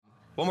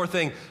One more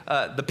thing.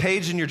 The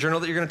page in your journal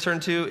that you're going to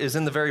turn to is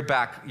in the very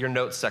back, your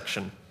notes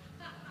section.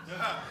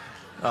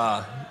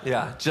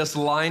 Just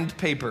lined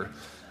paper.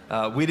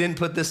 We didn't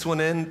put this one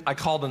in. I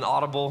called an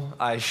audible.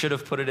 I should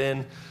have put it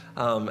in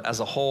as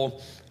a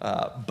whole,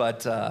 but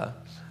that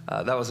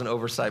was an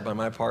oversight by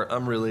my part.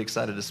 I'm really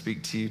excited to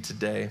speak to you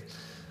today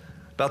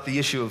about the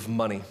issue of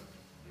money.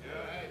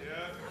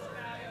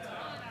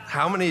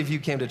 How many of you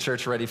came to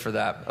church ready for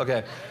that?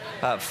 Okay,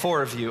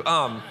 4 of you.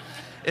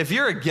 If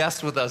you're a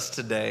guest with us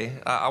today,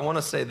 I want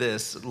to say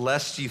this,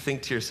 lest you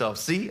think to yourself,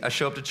 see, I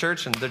show up to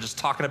church and they're just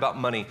talking about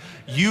money.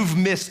 You've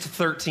missed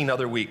 13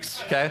 other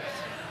weeks, okay?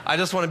 I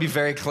just want to be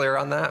very clear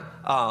on that.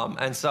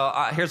 And so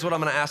here's what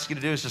I'm going to ask you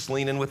to do is just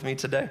lean in with me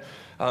today.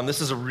 This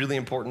is a really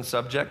important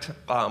subject.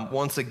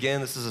 Once again,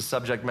 this is a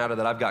subject matter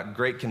that I've got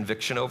great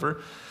conviction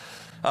over.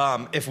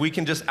 If we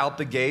can just out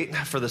the gate,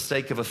 for the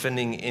sake of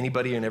offending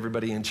anybody and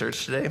everybody in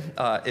church today,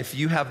 if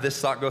you have this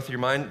thought go through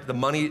your mind,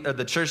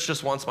 the church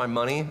just wants my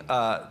money,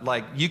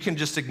 you can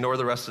just ignore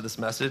the rest of this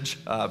message,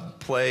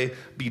 play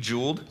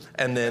Bejeweled,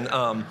 and then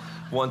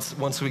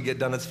once we get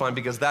done, it's fine,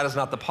 because that is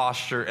not the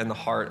posture and the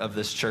heart of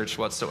this church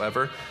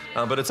whatsoever.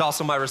 But it's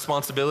also my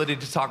responsibility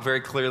to talk very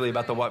clearly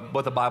about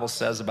what the Bible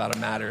says about a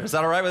matter. Is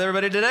that all right with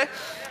everybody today?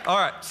 All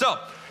right, so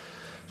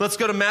let's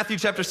go to Matthew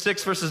chapter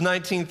 6, verses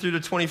 19 through to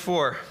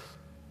 24.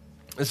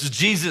 This is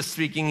Jesus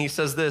speaking. He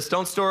says this,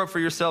 "Don't store up for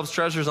yourselves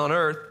treasures on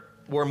earth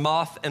where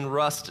moth and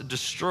rust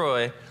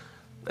destroy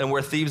and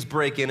where thieves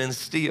break in and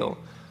steal.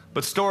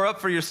 But store up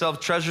for yourselves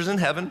treasures in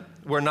heaven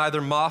where neither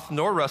moth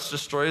nor rust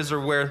destroys or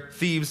where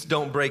thieves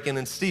don't break in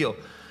and steal.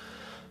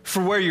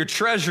 For where your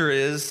treasure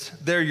is,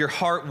 there your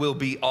heart will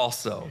be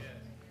also.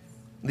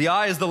 The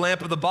eye is the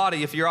lamp of the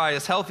body. If your eye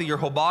is healthy, your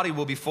whole body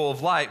will be full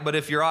of light. But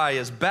if your eye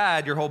is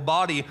bad, your whole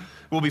body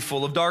will be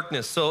full of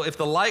darkness. So if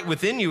the light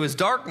within you is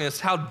darkness,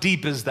 how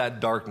deep is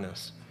that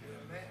darkness?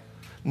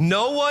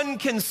 No one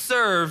can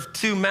serve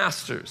 2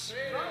 masters,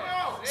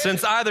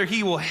 since either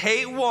he will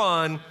hate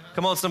one,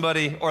 come on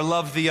somebody, or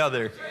love the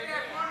other."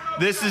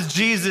 This is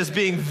Jesus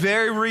being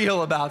very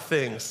real about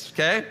things,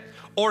 okay?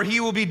 "Or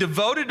he will be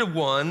devoted to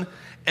one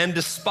and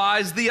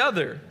despise the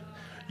other.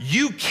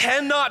 You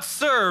cannot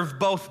serve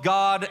both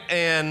God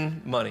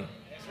and money."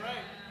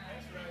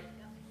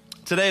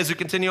 Today, as we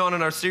continue on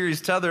in our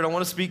series, Tethered, I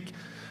want to speak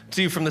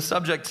to you from the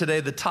subject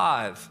today, the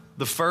tithe.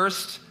 The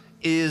first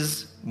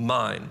is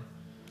mine.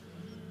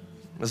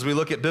 As we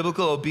look at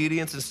biblical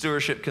obedience and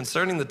stewardship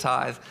concerning the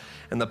tithe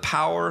and the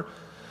power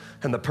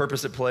and the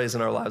purpose it plays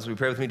in our lives. Will you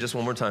pray with me just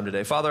one more time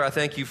today? Father, I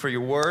thank you for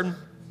your word.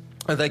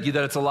 I thank you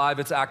that it's alive,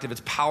 it's active,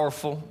 it's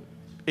powerful.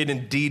 It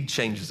indeed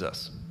changes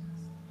us.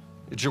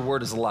 Your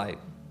word is light.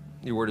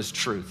 Your word is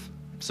truth.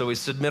 So we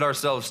submit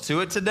ourselves to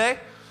it today.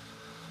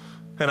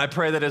 And I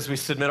pray that as we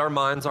submit our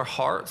minds, our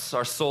hearts,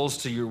 our souls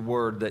to your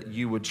word, that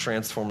you would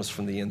transform us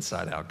from the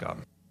inside out, God.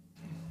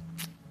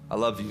 I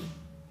love you.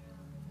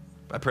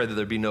 I pray that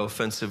there be no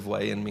offensive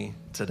way in me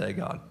today,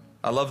 God.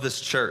 I love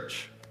this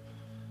church.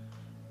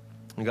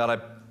 And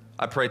God,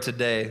 I pray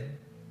today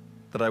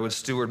that I would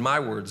steward my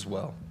words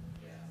well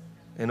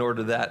in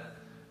order that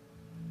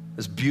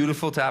this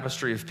beautiful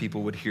tapestry of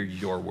people would hear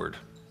your word.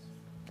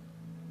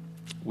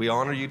 We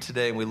honor you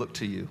today and we look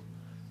to you.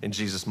 In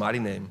Jesus' mighty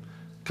name.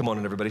 Come on,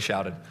 and everybody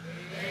shouted.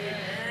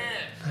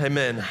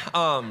 Amen.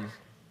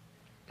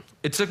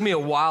 It took me a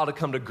while to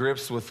come to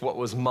grips with what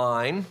was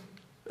mine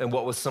and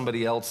what was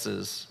somebody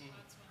else's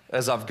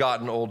as I've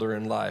gotten older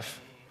in life.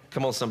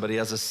 Come on, somebody.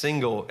 As a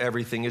single,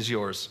 everything is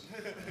yours.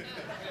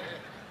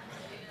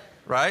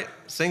 Right?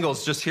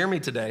 Singles, just hear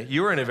me today.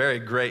 You are in a very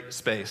great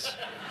space.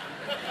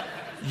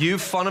 You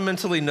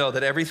fundamentally know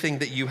that everything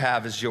that you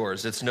have is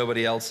yours. It's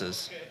nobody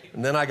else's.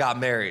 And then I got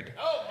married.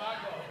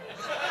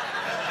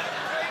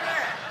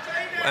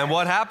 And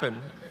what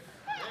happened?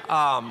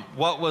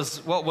 What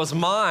was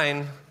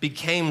mine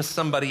became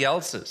somebody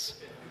else's.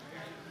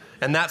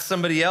 And that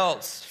somebody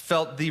else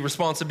felt the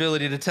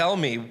responsibility to tell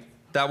me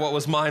that what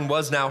was mine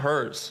was now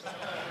hers.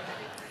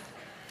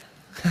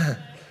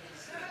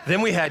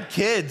 Then we had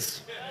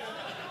kids.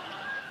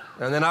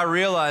 And then I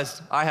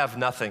realized I have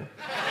nothing.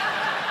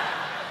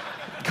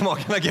 Come on,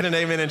 can I get an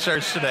amen in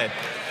church today?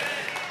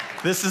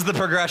 This is the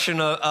progression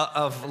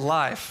of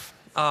life.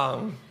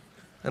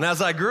 And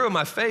as I grew in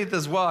my faith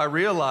as well, I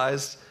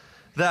realized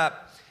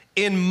that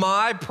in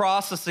my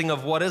processing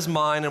of what is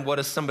mine and what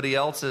is somebody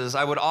else's,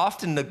 I would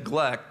often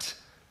neglect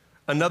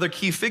another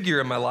key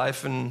figure in my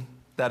life, and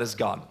that is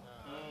God.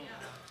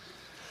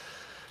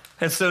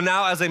 And so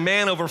now as a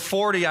man over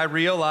 40, I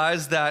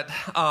realize that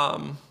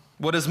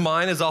what is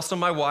mine is also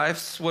my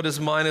wife's, what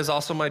is mine is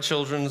also my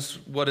children's,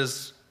 what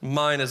is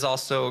mine is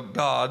also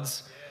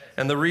God's.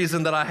 And the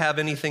reason that I have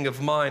anything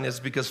of mine is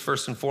because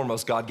first and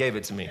foremost, God gave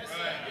it to me.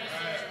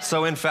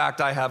 So in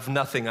fact, I have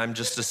nothing. I'm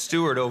just a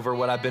steward over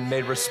what I've been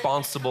made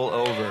responsible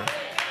over.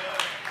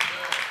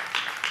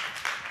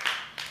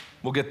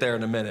 We'll get there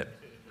in a minute.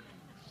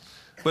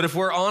 But if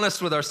we're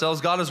honest with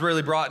ourselves, God has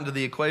really brought into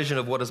the equation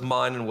of what is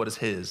mine and what is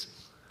his.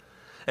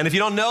 And if you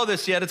don't know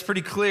this yet, it's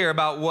pretty clear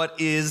about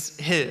what is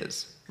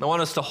his. And I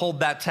want us to hold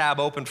that tab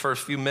open for a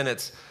few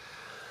minutes.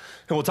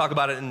 And we'll talk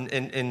about it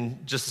in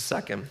just a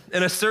second.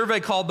 In a survey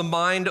called the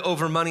Mind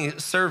Over Money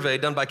Survey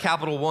done by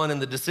Capital One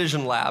and the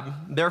Decision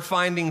Lab, their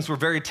findings were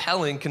very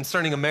telling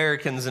concerning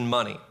Americans and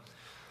money.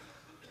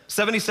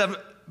 77%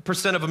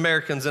 of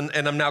Americans, and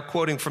I'm now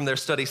quoting from their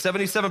study,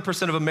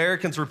 77% of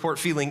Americans report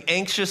feeling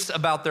anxious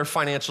about their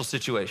financial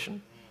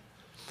situation.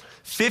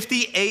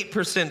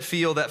 58%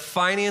 feel that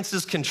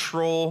finances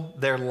control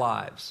their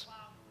lives.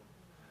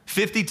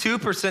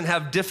 52%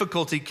 have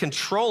difficulty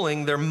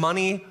controlling their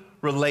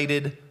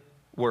money-related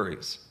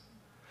worries.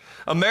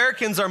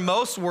 Americans are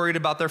most worried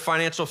about their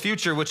financial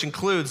future, which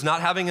includes not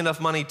having enough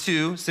money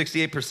to,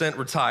 68%,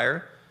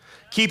 retire,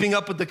 keeping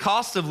up with the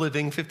cost of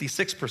living,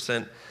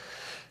 56%,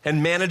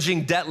 and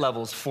managing debt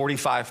levels,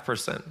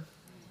 45%.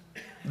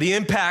 The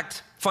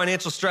impact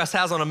financial stress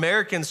has on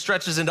Americans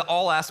stretches into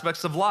all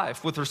aspects of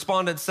life, with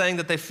respondents saying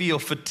that they feel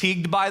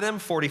fatigued by them,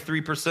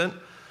 43%.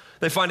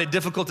 They find it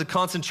difficult to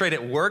concentrate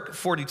at work,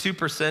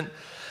 42%,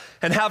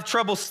 and have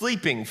trouble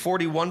sleeping,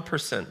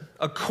 41%.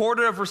 A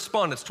quarter of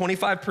respondents,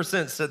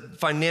 25%, said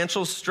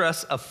financial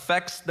stress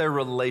affects their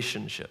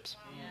relationships.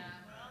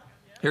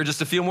 Here are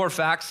just a few more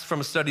facts from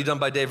a study done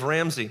by Dave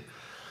Ramsey.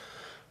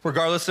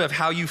 Regardless of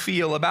how you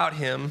feel about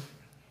him,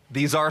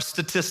 these are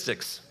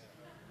statistics.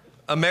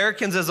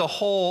 Americans as a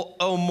whole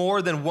owe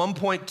more than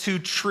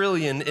 $1.2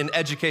 trillion in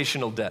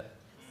educational debt,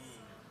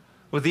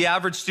 with the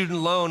average student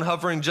loan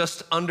hovering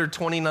just under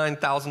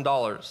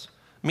 $29,000.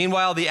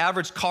 Meanwhile, the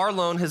average car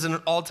loan has an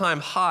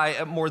all-time high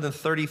at more than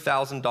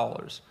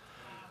 $30,000.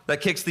 That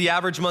kicks the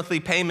average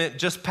monthly payment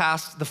just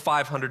past the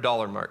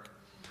 $500 mark.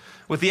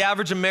 With the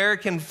average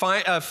American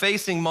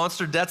facing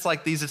monster debts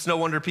like these, it's no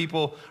wonder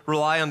people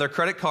rely on their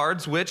credit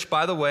cards, which,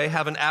 by the way,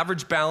 have an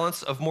average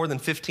balance of more than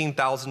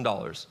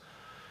 $15,000.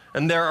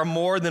 And there are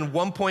more than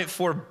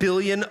 1.4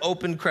 billion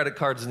open credit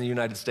cards in the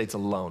United States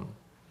alone.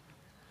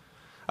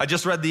 I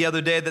just read the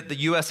other day that the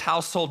U.S.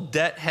 household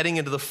debt heading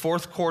into the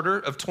fourth quarter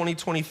of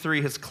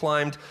 2023 has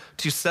climbed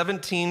to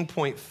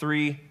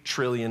 $17.3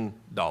 trillion.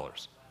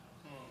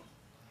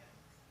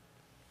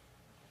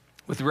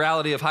 With the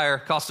reality of higher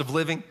cost of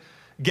living,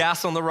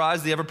 gas on the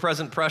rise, the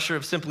ever-present pressure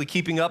of simply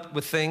keeping up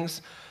with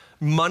things,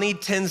 money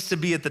tends to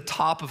be at the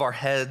top of our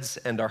heads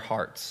and our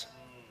hearts.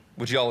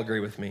 Would you all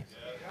agree with me?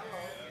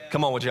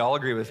 Come on, would you all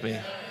agree with me?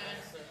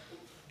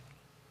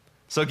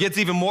 So it gets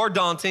even more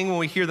daunting when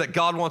we hear that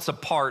God wants a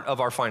part of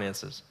our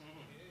finances.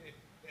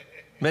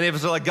 Many of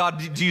us are like,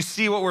 God, do you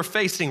see what we're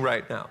facing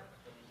right now?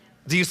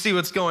 Do you see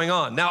what's going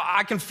on? Now,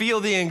 I can feel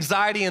the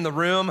anxiety in the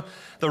room,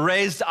 the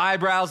raised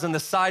eyebrows and the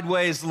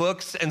sideways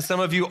looks, and some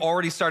of you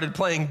already started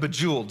playing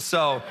Bejeweled.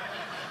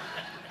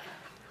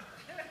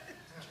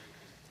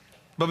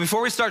 But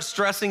before we start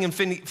stressing and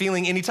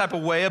feeling any type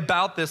of way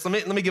about this,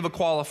 let me give a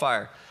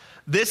qualifier.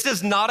 This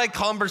is not a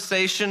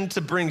conversation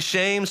to bring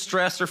shame,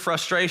 stress, or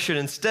frustration.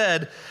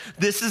 Instead,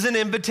 this is an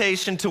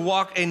invitation to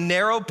walk a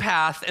narrow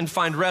path and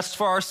find rest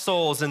for our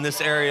souls in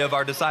this area of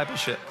our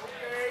discipleship.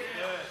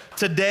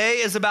 Today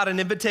is about an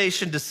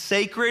invitation to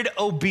sacred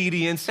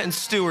obedience and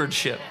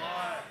stewardship.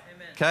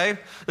 Okay?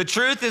 The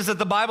truth is that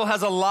the Bible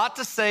has a lot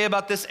to say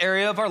about this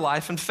area of our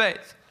life and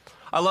faith.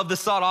 I love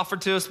this thought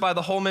offered to us by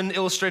the Holman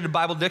Illustrated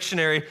Bible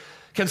Dictionary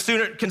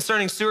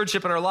concerning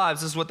stewardship in our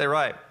lives. This is what they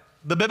write.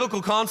 The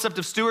biblical concept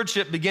of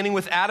stewardship, beginning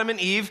with Adam and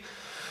Eve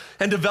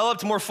and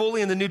developed more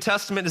fully in the New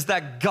Testament, is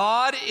that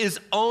God is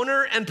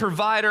owner and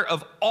provider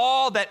of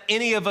all that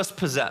any of us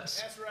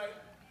possess. That's right.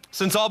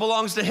 Since all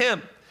belongs to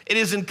him, it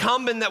is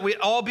incumbent that we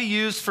all be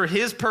used for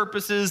his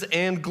purposes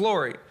and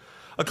glory.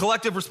 A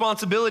collective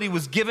responsibility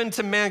was given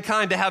to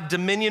mankind to have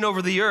dominion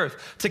over the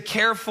earth, to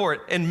care for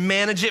it and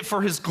manage it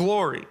for his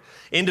glory.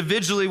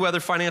 Individually, whether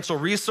financial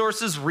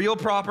resources, real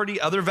property,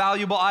 other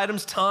valuable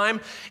items,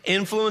 time,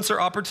 influence, or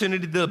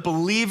opportunity, the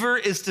believer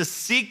is to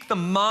seek the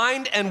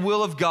mind and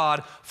will of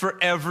God for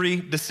every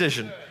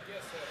decision.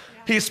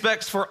 He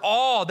expects for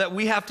all that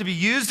we have to be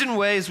used in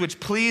ways which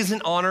please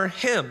and honor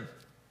him.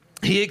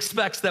 He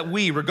expects that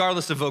we,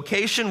 regardless of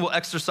vocation, will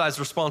exercise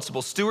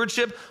responsible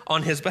stewardship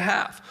on his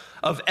behalf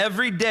of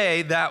every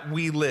day that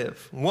we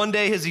live. One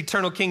day his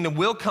eternal kingdom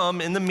will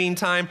come. In the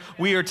meantime,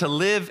 we are to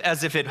live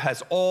as if it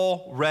has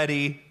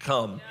already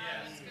come.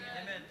 Yes.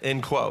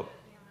 End quote.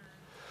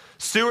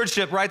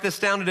 Stewardship, write this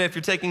down today if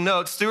you're taking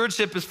notes.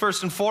 Stewardship is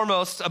first and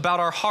foremost about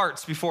our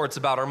hearts before it's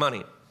about our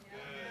money.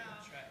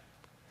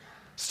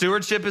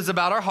 Stewardship is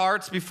about our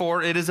hearts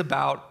before it is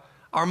about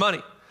our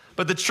money.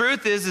 But the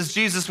truth is, as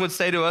Jesus would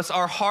say to us,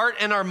 our heart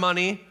and our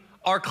money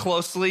are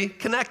closely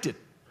connected.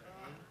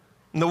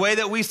 And the way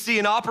that we see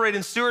and operate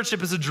in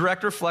stewardship is a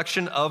direct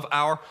reflection of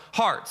our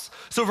hearts.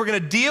 So if we're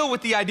going to deal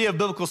with the idea of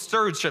biblical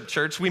stewardship,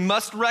 church, we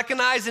must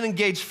recognize and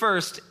engage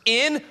first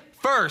in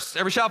first.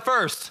 Every shout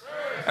first.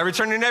 Every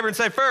turn to your neighbor and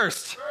say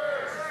first.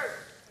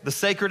 The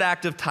sacred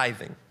act of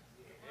tithing.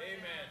 Amen.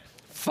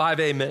 5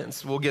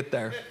 amens. We'll get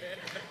there.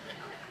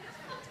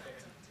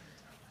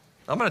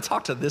 I'm going to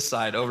talk to this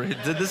side over here.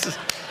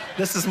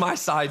 This is my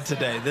side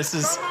today. This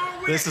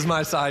is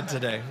my side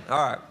today. All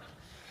right.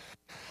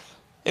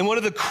 In one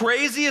of the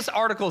craziest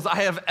articles I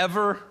have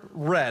ever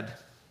read,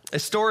 A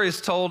story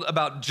is told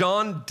about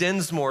John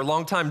Densmore,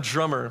 longtime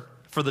drummer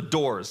for The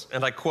Doors,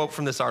 and I quote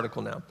from this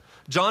article now.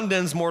 John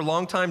Densmore,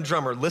 longtime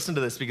drummer, listen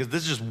to this because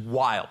this is just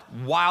wild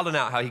and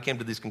out how he came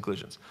to these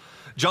conclusions.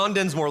 John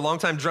Densmore,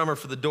 longtime drummer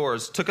for The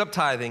Doors, took up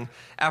tithing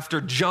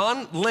after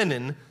John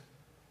Lennon,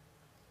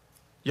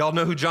 y'all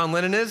know who John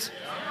Lennon is?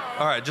 Yeah.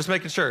 All right, just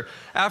making sure.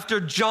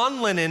 After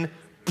John Lennon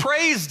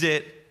praised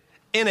it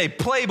in a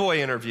Playboy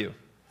interview.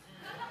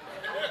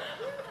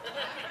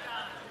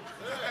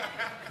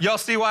 Y'all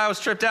see why I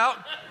was tripped out?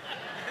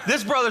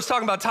 This brother's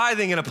talking about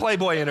tithing in a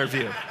Playboy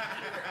interview.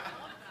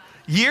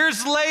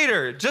 Years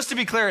later, just to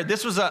be clear,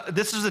 this was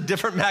a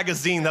different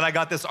magazine that I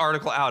got this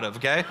article out of,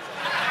 okay?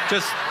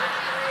 Just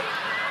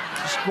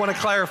want to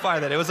clarify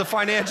that. It was a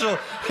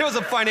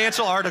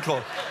financial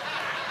article.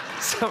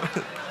 So,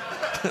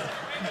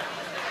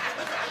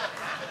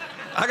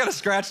 I got to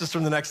scratch this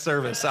from the next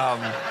service.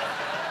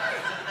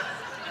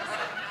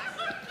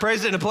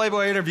 Praised it in a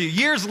Playboy interview.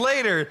 Years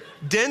later,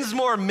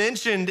 Densmore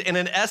mentioned in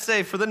an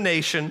essay for The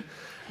Nation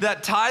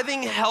that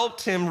tithing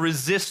helped him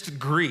resist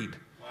greed.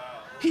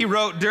 He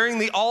wrote, during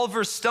the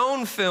Oliver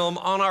Stone film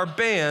on our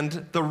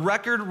band, the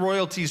record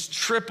royalties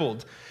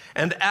tripled.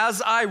 And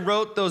as I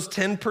wrote those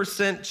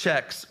 10%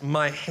 checks,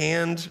 my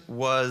hand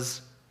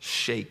was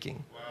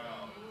shaking.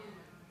 Wow.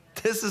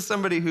 This is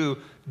somebody who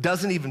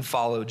doesn't even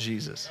follow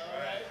Jesus,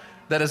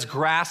 that is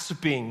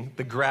grasping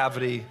the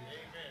gravity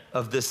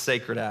of this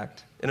sacred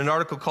act. In an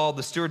article called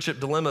The Stewardship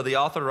Dilemma, the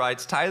author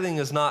writes, tithing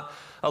is not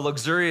a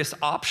luxurious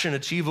option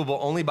achievable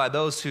only by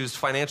those whose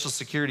financial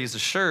security is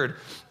assured.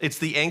 It's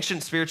the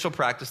ancient spiritual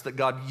practice that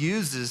God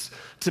uses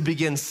to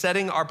begin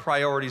setting our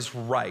priorities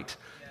right,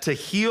 to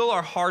heal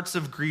our hearts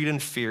of greed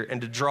and fear,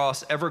 and to draw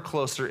us ever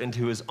closer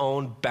into his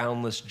own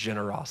boundless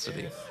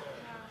generosity.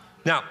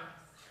 Now,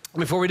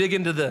 before we dig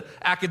into the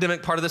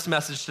academic part of this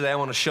message today, I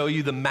want to show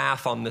you the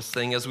math on this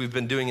thing as we've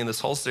been doing in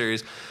this whole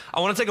series. I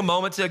want to take a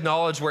moment to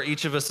acknowledge where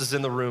each of us is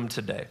in the room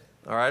today.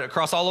 All right,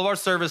 across all of our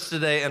service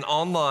today and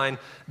online,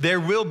 there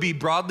will be,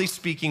 broadly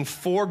speaking,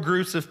 4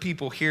 groups of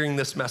people hearing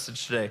this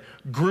message today.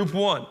 Group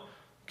 1,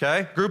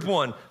 okay? Group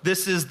 1,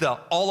 this is the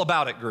all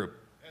about it group.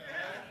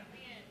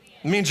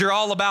 It means you're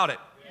all about it,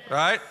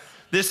 right?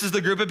 This is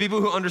the group of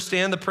people who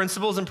understand the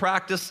principles and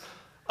practice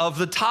of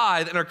the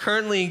tithe and are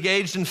currently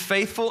engaged in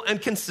faithful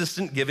and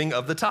consistent giving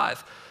of the tithe.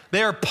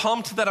 They are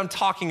pumped that I'm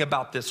talking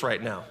about this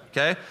right now,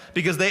 okay?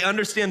 Because they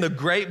understand the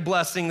great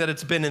blessing that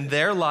it's been in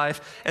their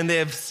life, and they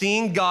have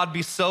seen God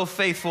be so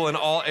faithful in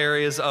all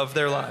areas of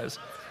their lives.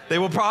 They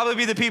will probably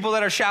be the people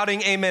that are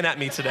shouting amen at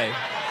me today.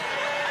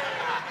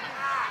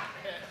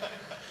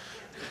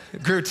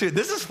 Group 2,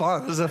 this is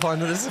fun. This is a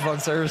fun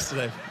service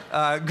today.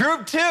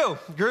 Group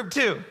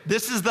two.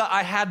 This is the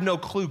I had no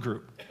clue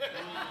group.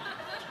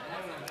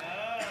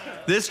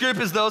 This group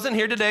is those in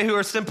here today who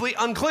are simply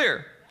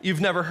unclear. You've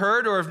never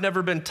heard or have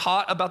never been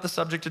taught about the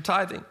subject of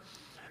tithing.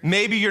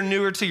 Maybe you're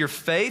newer to your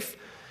faith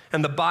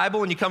and the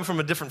Bible and you come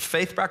from a different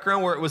faith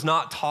background where it was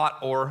not taught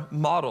or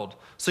modeled.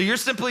 So you're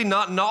simply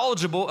not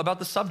knowledgeable about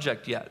the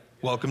subject yet.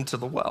 Welcome to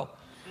the well.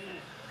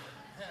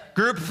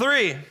 Group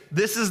 3,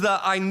 this is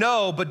the I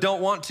know but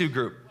don't want to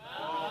group.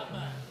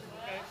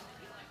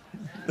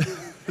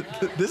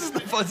 This is the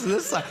fun of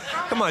this side.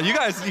 Come on, you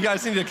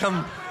guys need to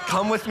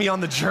come with me on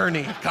the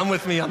journey. Come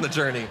with me on the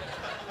journey.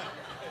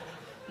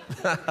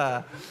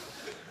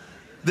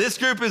 This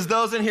group is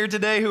those in here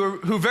today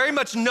who very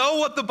much know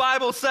what the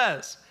Bible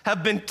says,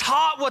 have been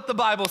taught what the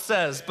Bible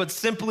says, but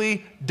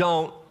simply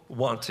don't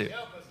want to.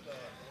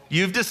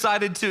 You've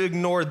decided to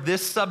ignore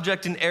this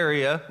subject and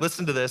area,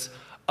 listen to this,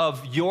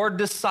 of your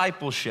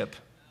discipleship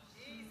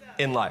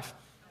in life.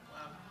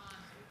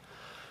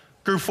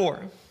 Group 4,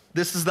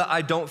 this is the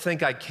I don't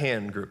think I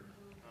can group.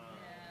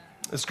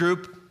 This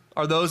group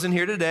are those in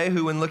here today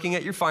who, when looking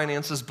at your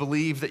finances,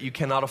 believe that you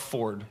cannot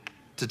afford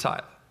to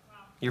tithe.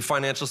 Your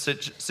financial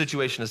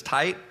situation is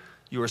tight,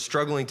 you are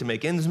struggling to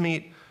make ends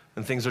meet,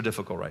 and things are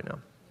difficult right now.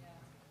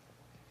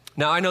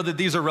 Now, I know that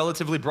these are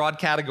relatively broad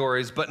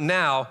categories, but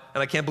now,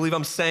 and I can't believe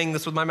I'm saying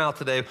this with my mouth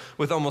today,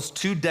 with almost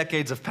 2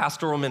 decades of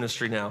pastoral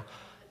ministry now,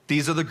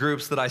 these are the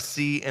groups that I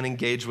see and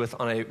engage with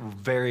on a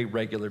very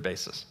regular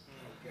basis.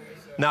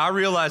 Now, I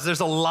realize there's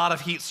a lot of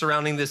heat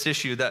surrounding this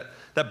issue that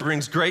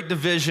brings great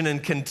division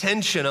and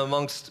contention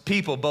amongst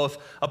people, both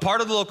a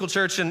part of the local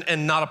church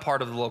and not a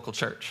part of the local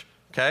church,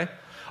 okay?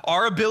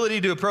 Our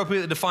ability to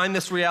appropriately define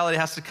this reality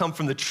has to come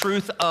from the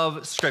truth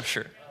of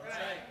Scripture,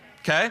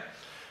 okay?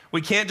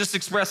 We can't just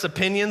express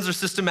opinions or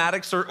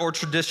systematics or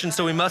tradition,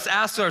 so we must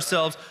ask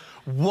ourselves,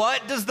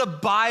 what does the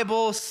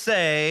Bible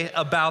say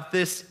about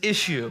this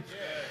issue?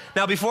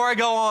 Now, before I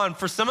go on,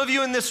 for some of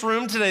you in this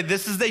room today,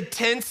 this is a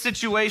tense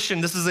situation.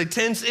 This is a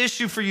tense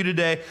issue for you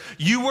today.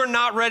 You were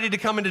not ready to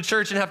come into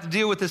church and have to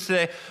deal with this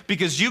today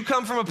because you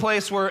come from a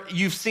place where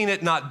you've seen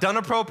it not done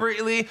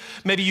appropriately.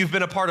 Maybe you've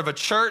been a part of a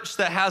church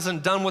that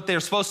hasn't done what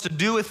they're supposed to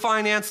do with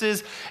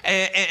finances.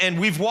 And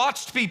we've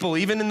watched people,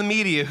 even in the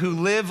media, who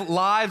live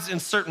lives in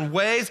certain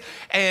ways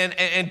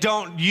and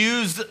don't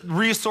use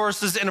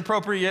resources in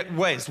appropriate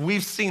ways.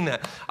 We've seen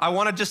that. I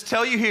want to just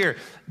tell you here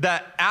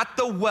that at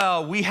the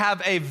well, we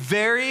have a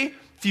very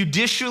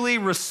judicially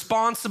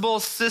responsible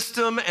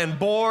system and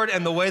board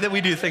and the way that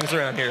we do things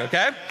around here,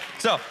 okay?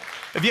 So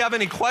if you have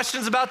any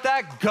questions about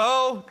that,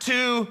 go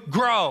to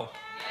grow.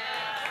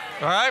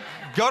 All right?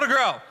 Go to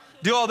grow.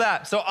 Do all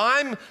that. So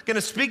I'm going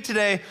to speak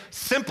today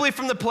simply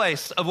from the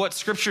place of what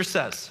Scripture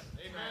says.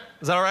 Amen.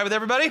 Is that all right with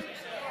everybody?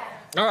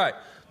 Yeah. All right.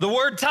 The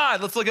word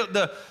tithe. Let's look at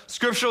the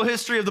scriptural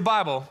history of the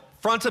Bible,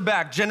 front to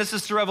back,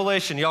 Genesis to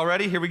Revelation. Y'all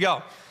ready? Here we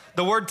go.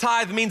 The word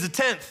tithe means a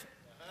tenth.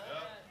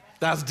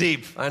 That's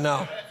deep, I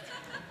know.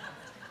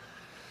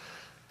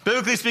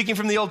 Biblically speaking,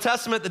 from the Old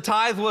Testament, the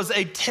tithe was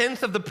a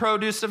tenth of the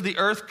produce of the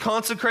earth,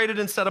 consecrated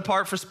and set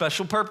apart for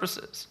special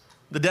purposes.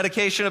 The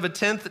dedication of a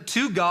tenth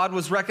to God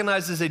was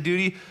recognized as a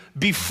duty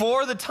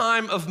before the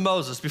time of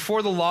Moses,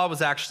 before the law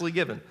was actually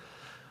given.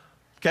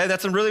 Okay,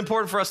 that's really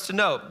important for us to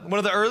note. One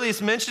of the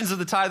earliest mentions of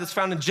the tithe is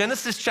found in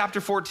Genesis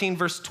chapter 14,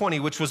 verse 20,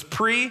 which was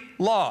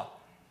pre-law,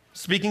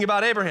 speaking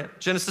about Abraham.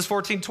 Genesis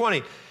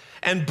 14:20.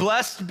 And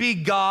blessed be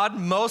God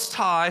Most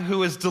High,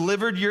 who has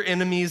delivered your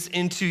enemies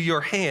into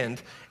your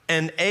hand.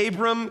 And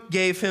Abram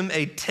gave him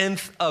a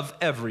tenth of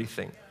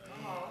everything.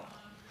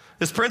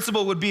 This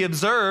principle would be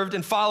observed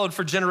and followed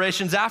for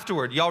generations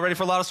afterward. Y'all ready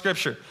for a lot of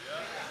scripture?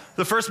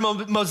 The first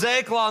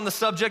Mosaic law on the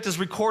subject is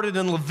recorded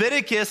in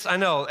Leviticus, I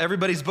know,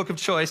 everybody's book of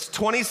choice,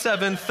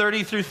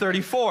 27:30 through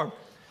 34.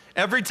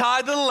 Every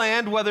tithe of the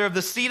land, whether of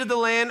the seed of the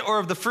land or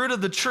of the fruit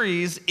of the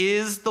trees,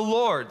 is the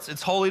Lord's.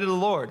 It's holy to the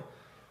Lord.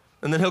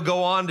 And then he'll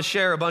go on to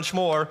share a bunch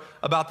more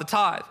about the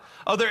tithe.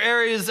 Other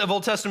areas of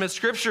Old Testament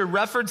scripture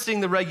referencing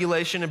the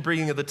regulation and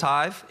bringing of the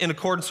tithe in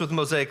accordance with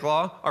Mosaic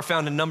law are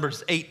found in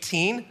Numbers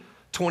 18,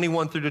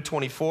 21 through to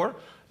 24,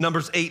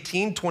 Numbers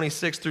 18,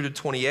 26 through to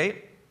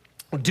 28,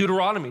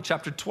 Deuteronomy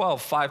chapter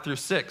 12, 5 through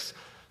 6,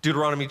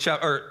 Deuteronomy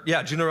chapter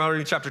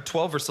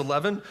 12, verse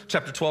 11,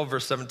 chapter 12,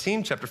 verse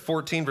 17, chapter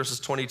 14, verses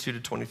 22 to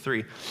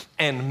 23,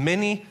 and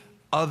many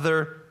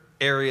other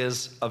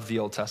areas of the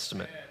Old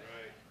Testament.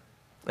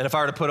 And if I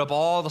were to put up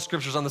all the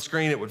scriptures on the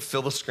screen, it would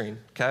fill the screen,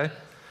 okay?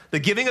 The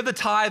giving of the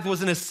tithe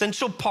was an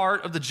essential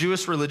part of the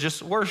Jewish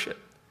religious worship.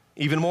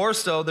 Even more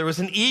so, there was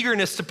an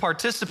eagerness to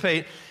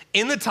participate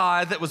in the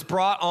tithe that was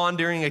brought on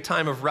during a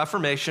time of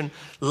Reformation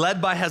led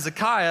by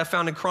Hezekiah,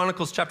 found in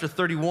Chronicles chapter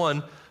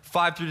 31,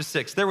 5 through to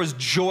 6. There was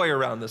joy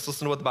around this.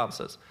 Listen to what the Bible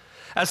says.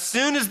 As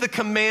soon as the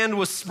command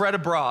was spread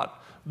abroad,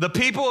 the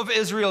people of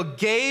Israel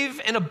gave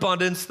in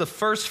abundance the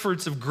first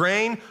fruits of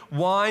grain,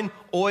 wine,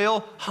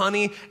 oil,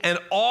 honey, and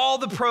all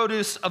the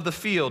produce of the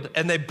field,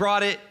 and they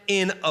brought it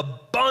in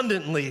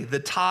abundantly, the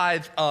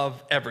tithe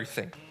of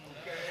everything.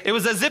 It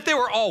was as if they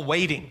were all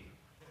waiting,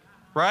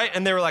 right?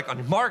 And they were like, on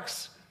your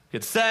marks,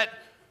 get set,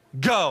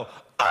 go.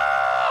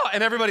 Oh!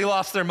 And everybody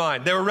lost their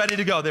mind. They were ready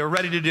to go. They were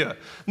ready to do it.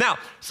 Now,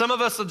 some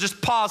of us will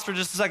just pause for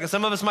just a second.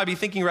 Some of us might be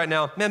thinking right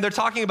now, man, they're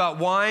talking about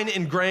wine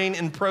and grain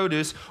and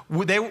produce.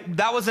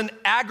 That was an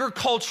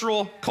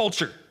agricultural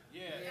culture,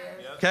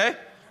 okay?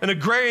 An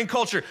agrarian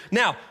culture.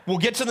 Now, we'll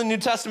get to the New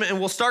Testament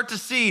and we'll start to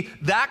see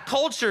that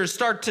culture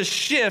start to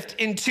shift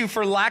into,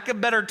 for lack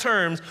of better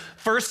terms,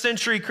 first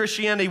century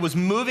Christianity was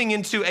moving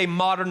into a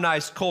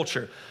modernized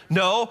culture.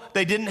 No,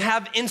 they didn't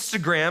have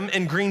Instagram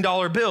and green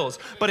dollar bills,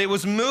 but it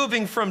was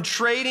moving from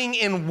trading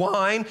in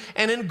wine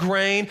and in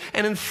grain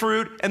and in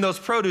fruit and those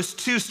produce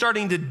to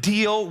starting to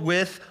deal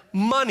with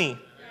money.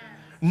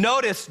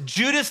 Notice,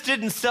 Judas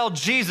didn't sell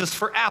Jesus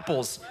for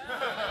apples.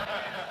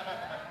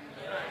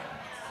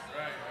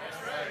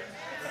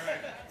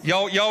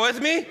 Y'all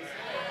with me?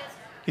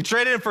 He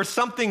traded him for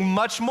something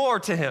much more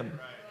to him.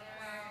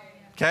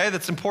 Okay,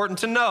 that's important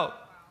to note.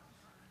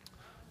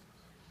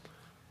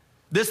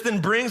 This then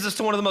brings us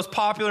to one of the most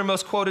popular,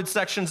 most quoted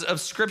sections of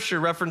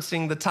scripture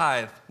referencing the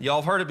tithe.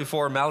 Y'all have heard it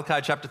before,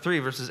 Malachi chapter 3,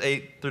 verses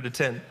 8 through to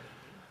 10.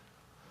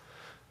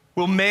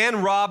 Will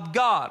man rob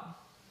God?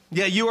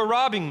 Yeah, you are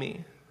robbing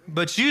me.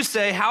 But you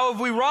say, how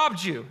have we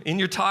robbed you? In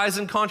your tithes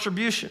and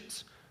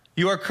contributions.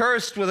 You are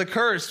cursed with a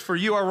curse, for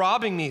you are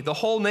robbing me, the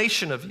whole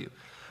nation of you.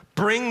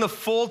 Bring the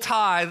full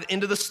tithe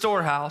into the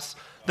storehouse,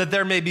 that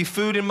there may be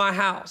food in my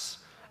house,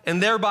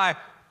 and thereby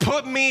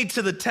put me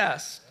to the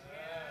test,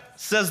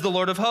 says the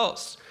Lord of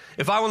hosts.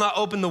 If I will not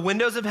open the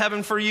windows of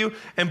heaven for you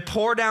and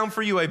pour down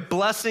for you a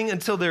blessing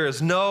until there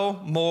is no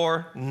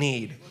more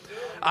need.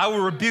 I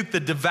will rebuke the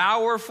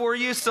devourer for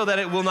you so that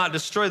it will not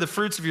destroy the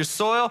fruits of your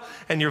soil,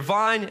 and your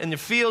vine and your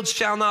fields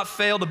shall not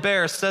fail to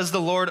bear, says the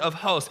Lord of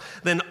hosts.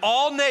 Then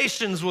all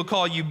nations will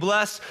call you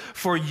blessed,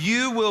 for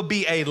you will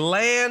be a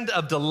land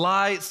of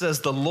delight,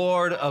 says the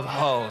Lord of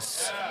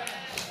hosts.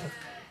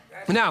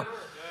 Now,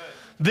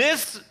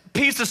 this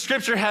piece of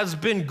scripture has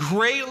been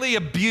greatly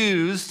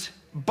abused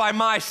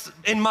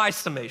in my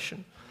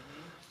summation.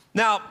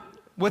 Now,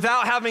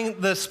 without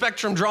having the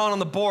spectrum drawn on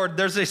the board,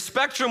 there's a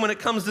spectrum when it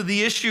comes to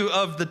the issue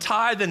of the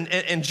tithe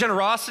and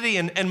generosity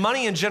and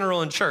money in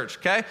general in church,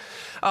 okay?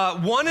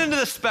 One end of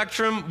the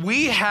spectrum,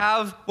 we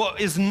have what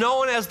is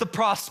known as the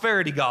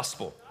prosperity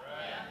gospel,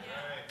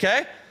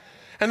 okay?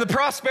 And the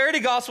prosperity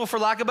gospel, for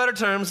lack of better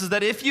terms, is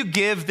that if you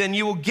give, then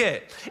you will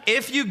get.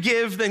 If you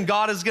give, then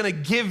God is gonna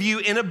give you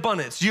in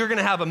abundance. You're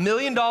gonna have $1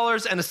 million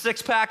and a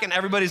six-pack and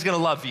everybody's gonna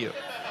love you.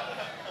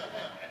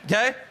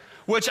 okay?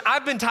 Which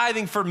I've been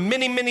tithing for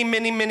many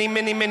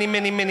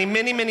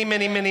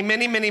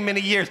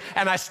years,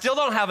 and I still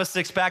don't have a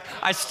six-pack.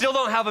 I still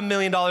don't have $1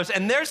 million,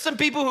 and there's some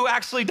people who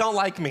actually don't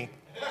like me.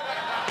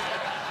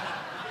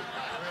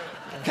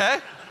 Okay?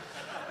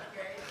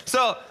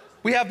 So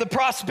we have the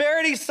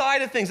prosperity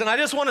side of things, and I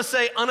just want to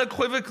say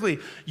unequivocally,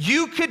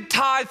 you could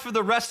tithe for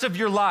the rest of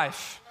your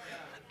life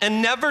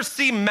and never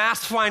see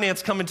mass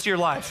finance come into your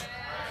life.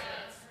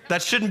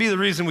 That shouldn't be the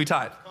reason we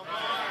tithe.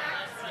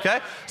 Okay?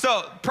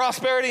 So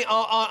prosperity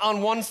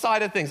on one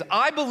side of things.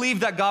 I believe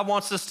that God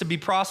wants us to be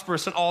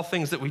prosperous in all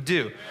things that we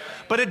do.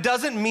 But it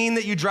doesn't mean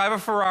that you drive a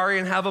Ferrari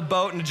and have a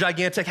boat and a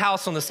gigantic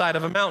house on the side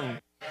of a mountain.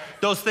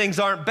 Those things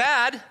aren't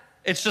bad.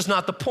 It's just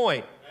not the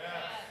point.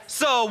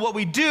 So what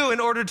we do in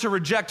order to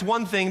reject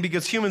one thing,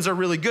 because humans are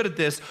really good at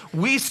this,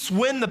 we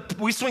swing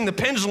the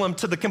pendulum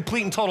to the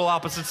complete and total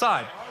opposite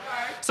side.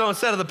 So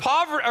instead of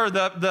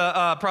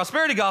the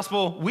prosperity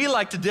gospel, we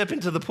like to dip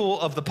into the pool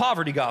of the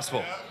poverty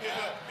gospel,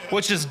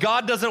 which is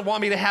God doesn't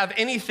want me to have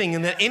anything,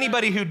 and that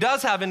anybody who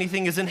does have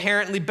anything is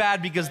inherently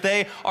bad because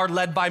they are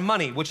led by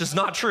money, which is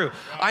not true.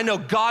 I know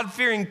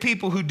God-fearing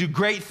people who do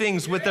great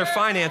things with their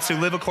finance who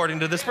live according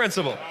to this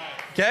principle,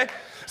 okay?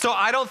 So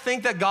I don't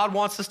think that God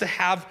wants us to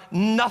have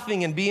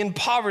nothing and be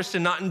impoverished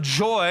and not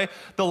enjoy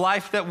the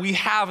life that we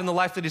have and the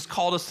life that he's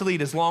called us to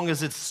lead, as long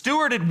as it's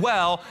stewarded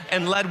well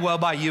and led well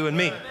by you and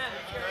me.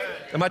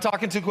 Am I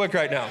talking too quick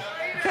right now?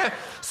 Okay.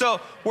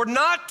 So we're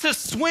not to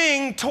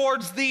swing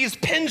towards these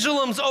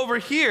pendulums over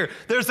here.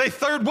 There's a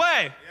third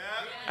way.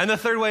 And the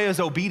third way is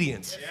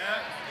obedience.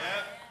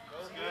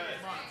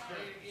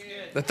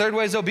 The third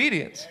way is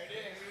obedience.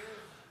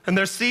 And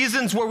there's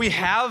seasons where we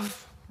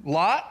have a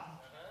lot,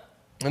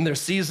 and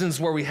there's seasons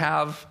where we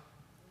have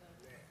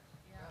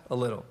a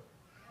little.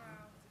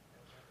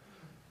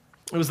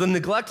 It was the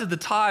neglect of the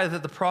tithe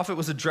that the prophet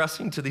was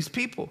addressing to these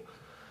people.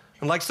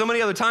 And like so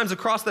many other times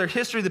across their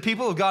history, the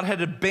people of God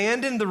had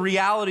abandoned the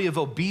reality of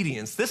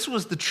obedience. This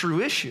was the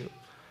true issue.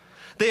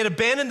 They had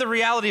abandoned the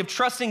reality of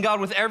trusting God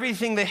with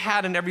everything they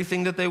had and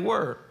everything that they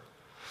were.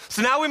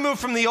 So now we move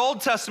from the Old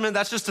Testament,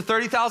 that's just a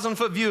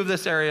 30,000-foot view of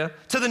this area,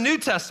 to the New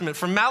Testament,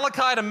 from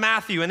Malachi to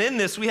Matthew. And in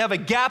this, we have a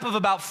gap of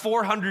about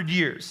 400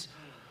 years.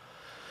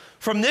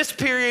 From this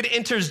period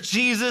enters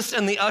Jesus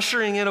and the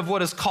ushering in of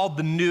what is called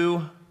the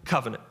New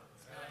Covenant.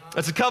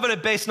 It's a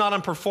covenant based not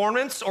on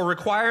performance or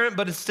requirement,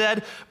 but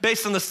instead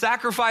based on the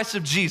sacrifice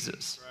of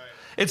Jesus.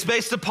 Right. It's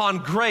based upon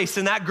grace,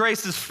 and that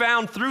grace is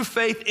found through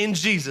faith in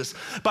Jesus.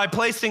 By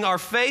placing our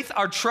faith,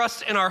 our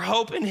trust, and our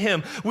hope in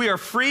him, we are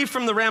free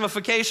from the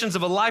ramifications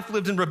of a life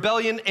lived in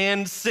rebellion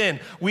and sin.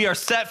 We are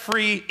set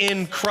free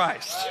in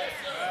Christ.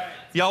 Right.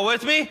 Y'all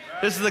with me? Right.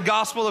 This is the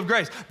gospel of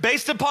grace.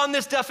 Based upon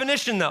this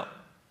definition, though,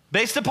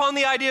 based upon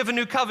the idea of a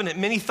new covenant,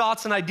 many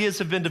thoughts and ideas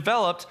have been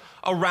developed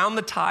around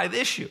the tithe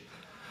issue.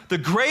 The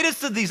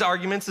greatest of these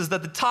arguments is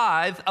that the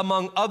tithe,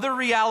 among other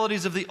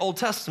realities of the Old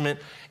Testament,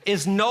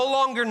 is no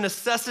longer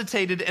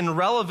necessitated and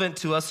relevant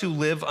to us who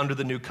live under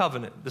the new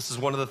covenant. This is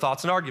one of the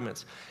thoughts and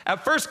arguments.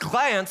 At first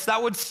glance,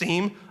 that would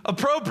seem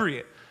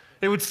appropriate.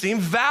 It would seem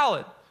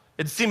valid.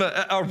 It'd seem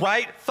a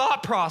right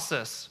thought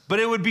process, but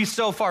it would be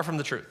so far from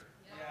the truth.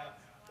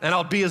 And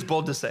I'll be as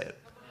bold to say it.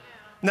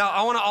 Now,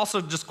 I want to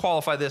also just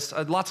qualify this.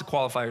 Lots of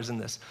qualifiers in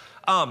this.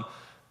 I'm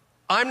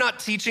not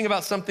teaching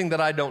about something that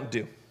I don't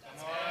do.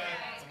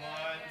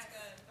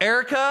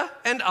 Erica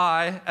and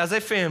I, as a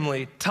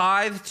family,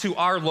 tithe to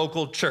our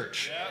local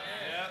church,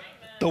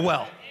 the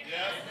Well.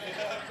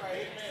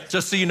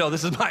 Just so you know,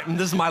 this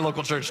is my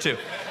local church too.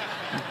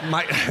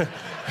 I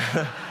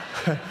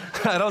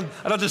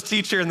don't just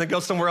teach here and then go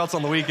somewhere else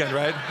on the weekend,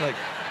 right? Like,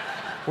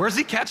 where's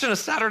he catching a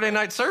Saturday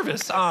night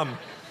service?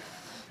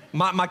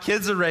 My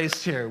kids are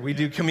raised here. We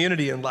do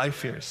community and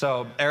life here.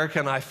 So Erica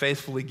and I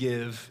faithfully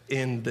give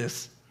in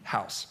this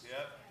house.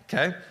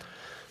 Okay?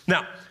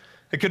 Now,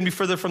 it couldn't be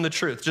further from the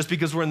truth. Just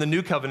because we're in the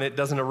new covenant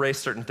doesn't erase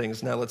certain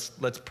things. Now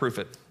let's proof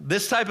it.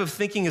 This type of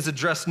thinking is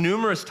addressed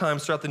numerous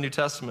times throughout the New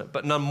Testament,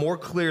 but none more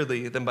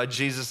clearly than by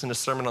Jesus in his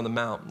Sermon on the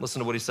Mount. Listen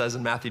to what he says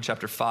in Matthew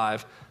chapter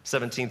 5,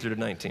 17 through to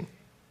 19.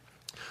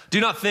 Do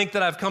not think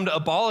that I've come to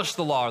abolish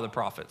the law or the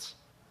prophets.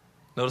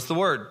 Notice the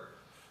word.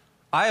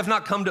 I have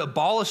not come to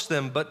abolish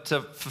them, but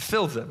to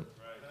fulfill them.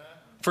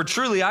 For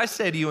truly I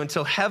say to you,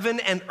 until heaven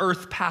and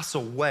earth pass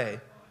away,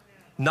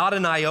 not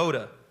an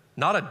iota,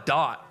 not a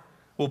dot,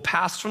 will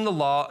pass from the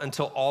law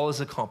until all is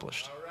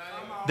accomplished.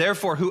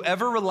 Therefore,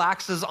 whoever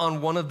relaxes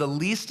on one of the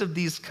least of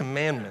these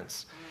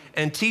commandments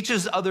and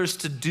teaches others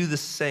to do the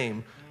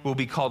same will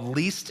be called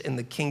least in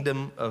the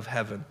kingdom of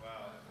heaven.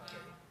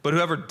 But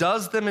whoever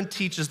does them and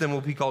teaches them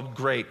will be called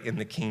great in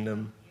the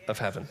kingdom of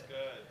heaven.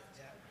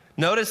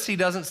 Notice he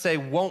doesn't say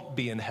won't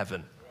be in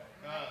heaven.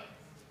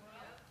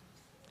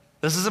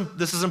 This is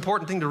an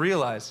important thing to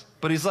realize.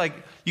 But he's like,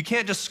 you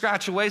can't just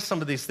scratch away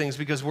some of these things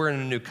because we're in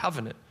a new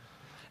covenant.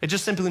 It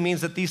just simply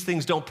means that these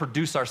things don't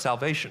produce our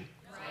salvation.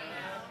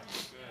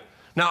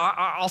 Now,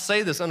 I'll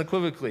say this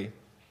unequivocally.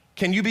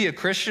 Can you be a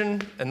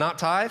Christian and not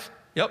tithe?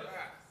 Yep.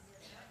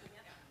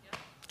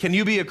 Can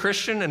you be a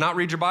Christian and not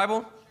read your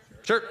Bible?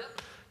 Sure.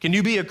 Can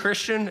you be a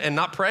Christian and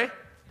not pray?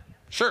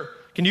 Sure.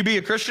 Can you be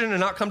a Christian and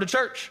not come to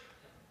church?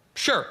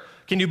 Sure.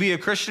 Can you be a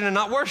Christian and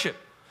not worship?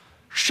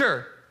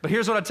 Sure. But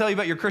here's what I tell you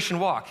about your Christian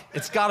walk.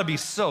 It's got to be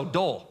so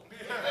dull.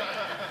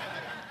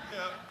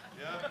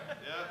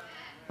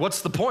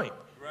 What's the point?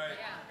 Right.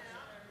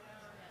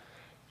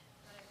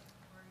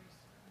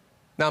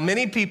 Now,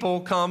 many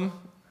people come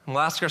and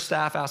will ask our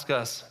staff, ask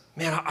us,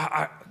 man,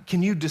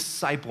 can you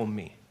disciple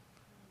me?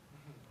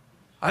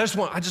 I just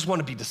want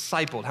to be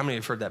discipled. How many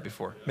have heard that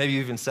before? Maybe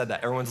you even said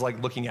that. Everyone's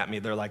like looking at me.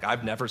 They're like,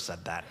 I've never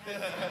said that.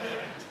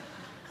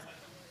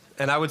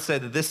 And I would say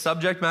that this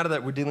subject matter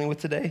that we're dealing with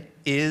today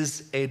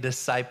is a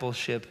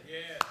discipleship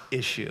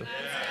issue.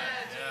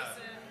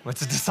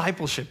 It's a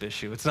discipleship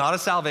issue. It's not a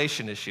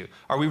salvation issue.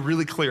 Are we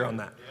really clear on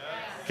that?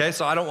 Okay,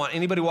 so I don't want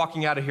anybody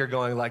walking out of here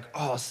going like,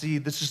 oh, see,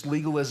 this is just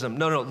legalism.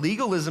 No,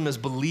 legalism is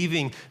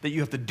believing that you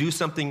have to do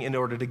something in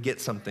order to get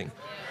something.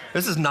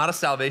 This is not a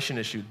salvation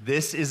issue.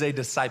 This is a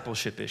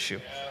discipleship issue,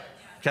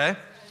 okay?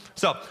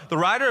 So the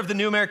writer of the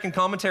New American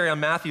Commentary on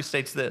Matthew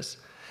states this: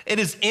 it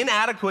is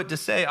inadequate to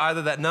say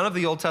either that none of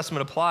the Old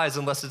Testament applies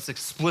unless it's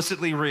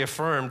explicitly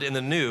reaffirmed in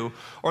the New,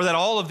 or that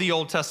all of the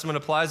Old Testament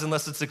applies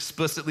unless it's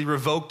explicitly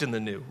revoked in the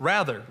New.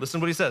 Rather, listen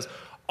to what he says,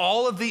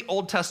 all of the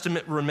Old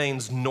Testament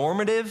remains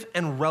normative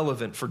and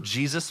relevant for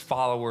Jesus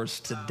followers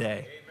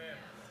today.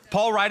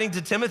 Paul, writing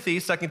to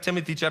Timothy, 2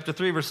 Timothy chapter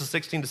 3, verses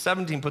 16 to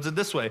 17, puts it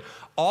this way: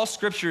 all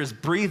scripture is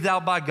breathed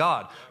out by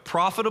God,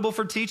 profitable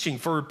for teaching,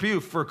 for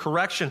reproof, for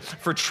correction,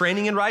 for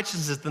training in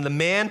righteousness, that the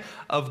man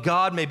of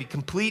God may be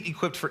complete,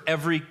 equipped for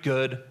every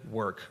good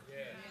work.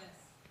 Yes.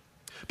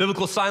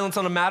 Biblical silence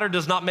on a matter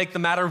does not make the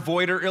matter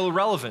void or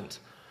irrelevant.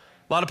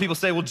 A lot of people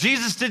say, well,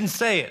 Jesus didn't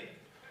say it,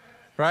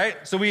 right?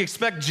 So we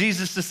expect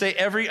Jesus to say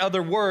every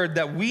other word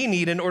that we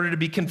need in order to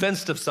be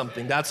convinced of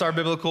something. That's our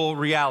biblical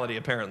reality,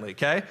 apparently,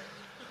 okay?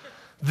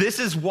 This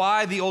is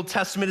why the Old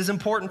Testament is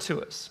important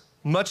to us.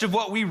 Much of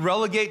what we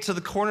relegate to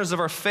the corners of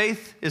our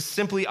faith is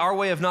simply our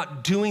way of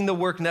not doing the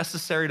work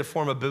necessary to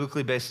form a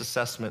biblically based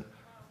assessment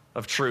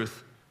of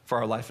truth for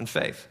our life and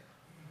faith.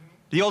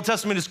 The Old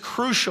Testament is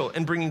crucial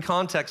in bringing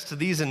context to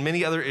these and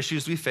many other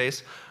issues we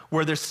face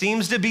where there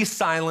seems to be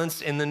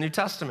silence in the New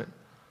Testament.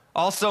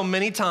 Also,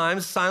 many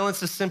times,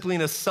 silence is simply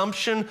an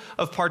assumption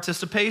of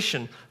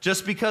participation.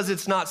 Just because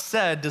it's not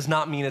said does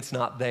not mean it's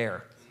not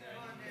there.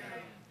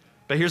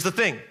 But here's the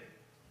thing.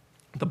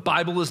 The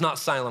Bible is not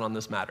silent on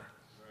this matter.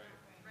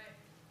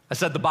 I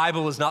said the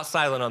Bible is not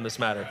silent on this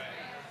matter.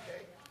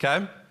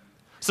 Okay?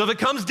 So if it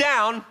comes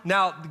down,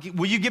 now,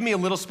 will you give me a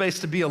little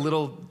space to be a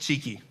little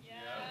cheeky?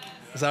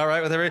 Is that all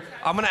right with everybody?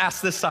 I'm going to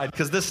ask this side,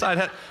 because this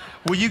side,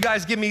 will you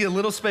guys give me a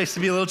little space to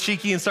be a little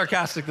cheeky and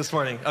sarcastic this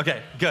morning?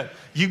 Okay, good.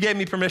 You gave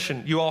me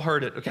permission. You all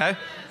heard it, okay?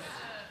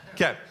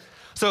 Okay.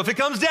 So if it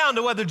comes down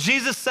to whether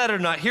Jesus said it or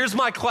not, here's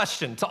my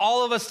question to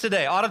all of us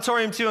today,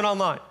 Auditorium 2 and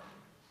online.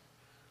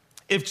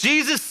 If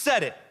Jesus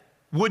said it,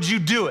 would you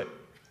do it?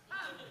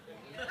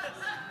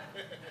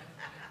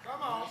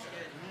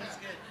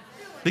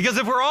 Because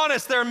if we're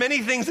honest, there are many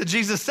things that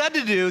Jesus said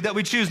to do that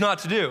we choose not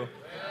to do.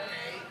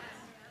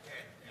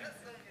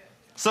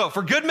 So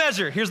for good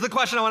measure, here's the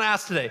question I want to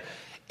ask today.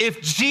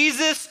 If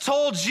Jesus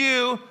told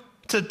you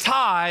to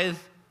tithe,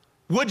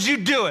 would you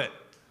do it?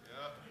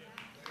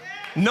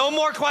 No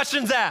more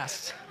questions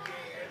asked.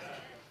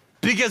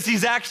 Because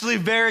he's actually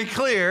very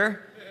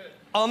clear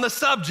on the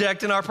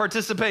subject in our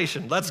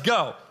participation. Let's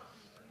go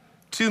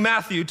to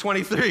Matthew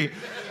 23.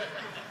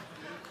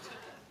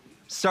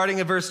 Starting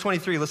at verse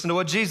 23, listen to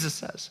what Jesus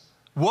says.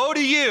 Woe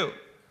to you,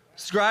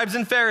 scribes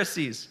and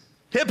Pharisees,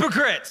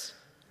 hypocrites!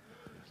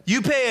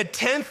 You pay a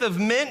tenth of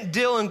mint,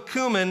 dill, and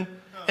cumin,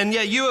 and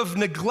yet you have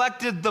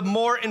neglected the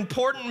more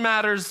important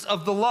matters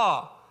of the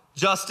law: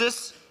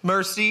 justice,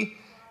 mercy,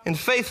 and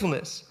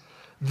faithfulness.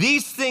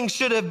 These things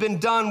should have been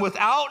done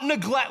without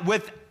neglect,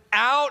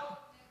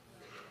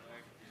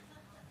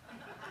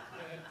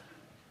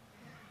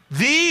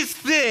 These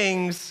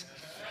things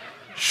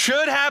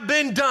should have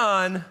been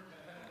done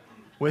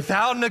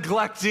without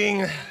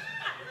neglecting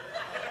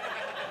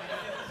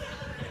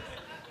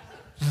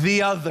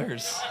the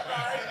others.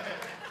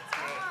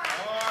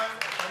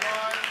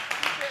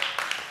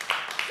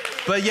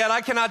 But yet I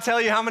cannot tell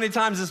you how many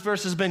times this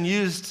verse has been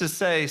used to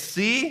say,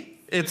 see,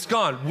 it's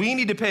gone. We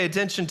need to pay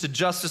attention to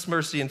justice,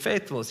 mercy, and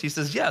faithfulness. He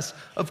says, yes,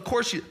 of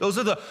course. Those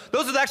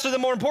are actually the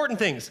more important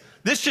things.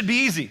 This should be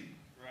easy.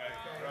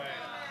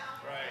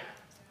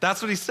 That's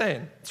what he's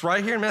saying. It's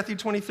right here in Matthew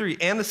 23,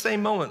 and the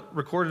same moment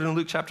recorded in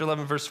Luke chapter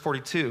 11, verse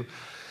 42,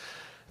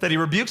 that he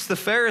rebukes the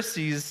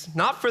Pharisees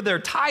not for their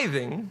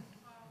tithing,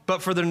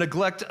 but for their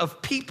neglect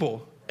of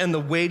people and the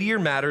weightier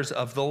matters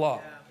of the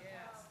law.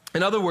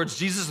 In other words,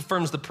 Jesus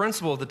affirms the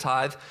principle of the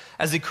tithe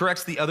as he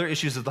corrects the other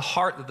issues of the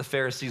heart that the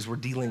Pharisees were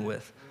dealing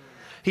with.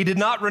 He did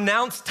not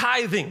renounce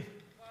tithing.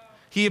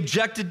 He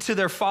objected to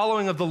their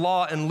following of the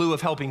law in lieu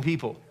of helping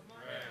people.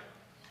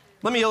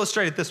 Let me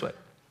illustrate it this way.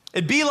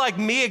 It'd be like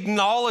me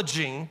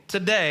acknowledging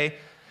today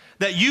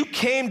that you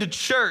came to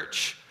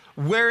church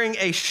wearing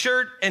a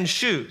shirt and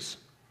shoes,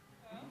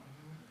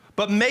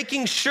 but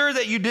making sure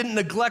that you didn't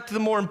neglect the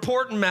more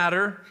important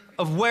matter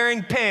of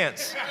wearing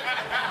pants.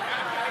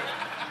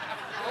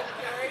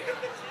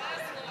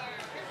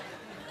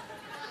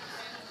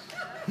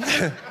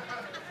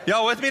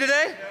 Y'all with me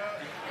today?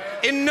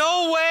 In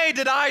no way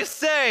did I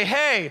say,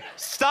 hey,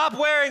 stop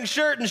wearing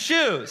shirt and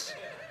shoes.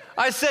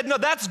 I said, no,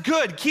 that's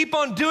good. Keep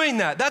on doing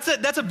that.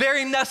 That's a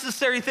very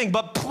necessary thing.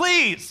 But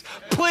please,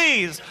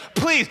 please,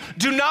 please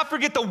do not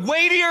forget the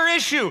weightier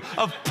issue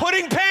of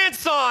putting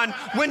pants on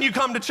when you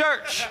come to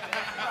church.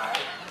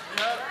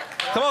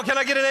 Come on, can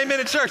I get an amen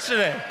in church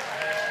today?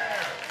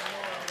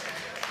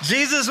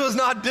 Jesus was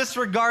not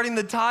disregarding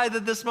the tithe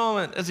at this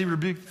moment as he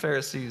rebuked the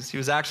Pharisees. He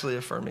was actually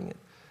affirming it.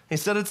 He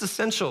said it's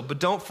essential, but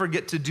don't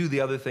forget to do the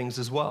other things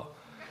as well.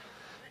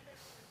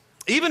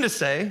 Even to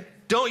say,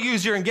 don't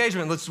use your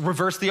engagement. Let's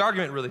reverse the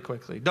argument really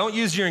quickly. Don't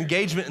use your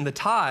engagement in the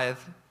tithe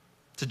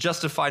to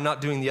justify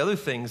not doing the other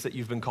things that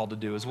you've been called to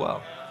do as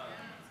well.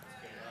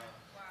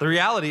 The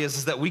reality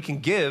is that we can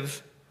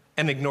give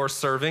and ignore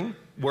serving,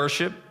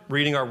 worship,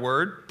 reading our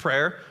word,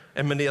 prayer,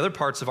 and many other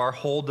parts of our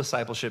whole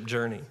discipleship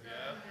journey.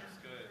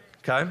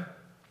 Okay?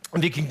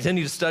 If you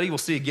continue to study, we'll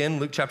see again,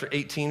 Luke chapter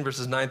 18,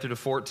 verses 9 through to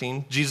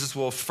 14. Jesus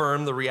will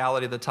affirm the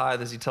reality of the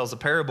tithe as he tells a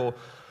parable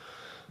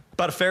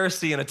about a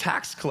Pharisee and a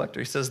tax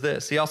collector. He says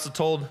this, he also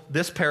told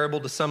this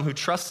parable to some who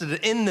trusted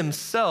in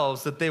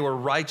themselves that they were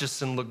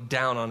righteous and looked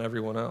down on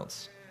everyone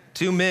else.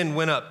 Two men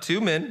went up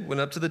to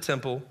the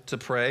temple to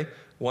pray,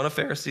 one a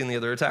Pharisee and the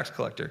other a tax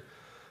collector.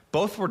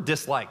 Both were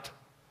disliked.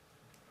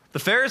 The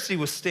Pharisee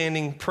was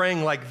standing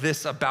praying like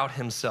this about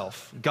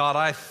himself. God,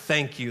 I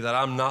thank you that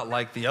I'm not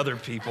like the other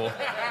people.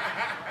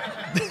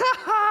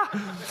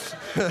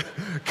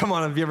 Come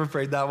on, have you ever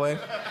prayed that way?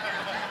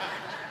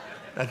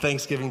 At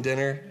Thanksgiving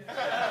dinner?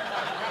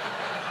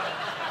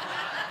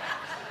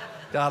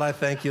 God, I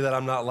thank you that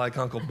I'm not like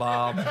Uncle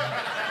Bob.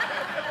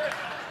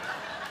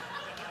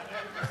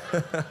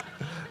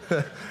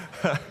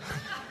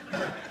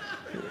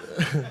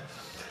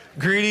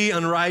 Greedy,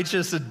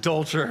 unrighteous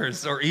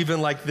adulterers, or even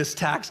like this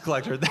tax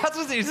collector. That's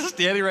what he's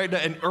standing right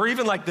now, or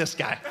even like this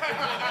guy.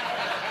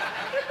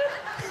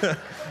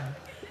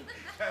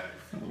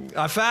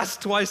 I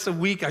fast twice a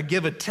week. I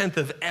give a tenth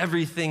of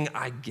everything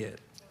I get.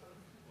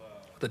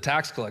 The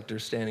tax collector,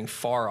 standing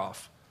far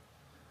off,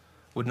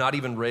 would not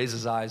even raise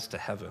his eyes to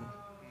heaven,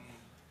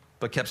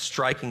 but kept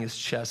striking his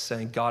chest,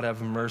 saying, God,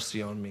 have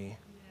mercy on me,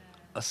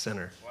 a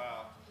sinner.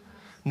 Wow.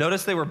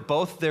 Notice they were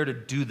both there to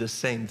do the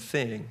same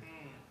thing,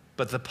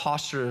 but the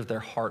posture of their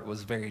heart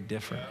was very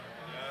different.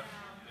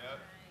 Yep.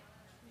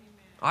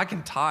 I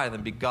can tithe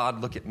and be,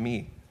 God, look at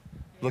me.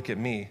 Look at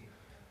me.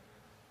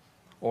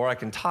 Or I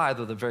can tithe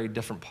with a very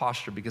different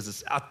posture because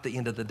it's at the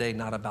end of the day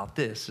not about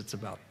this, it's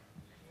about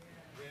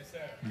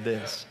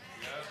this.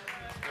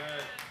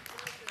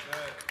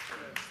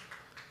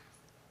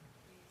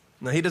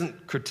 Now, he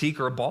doesn't critique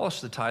or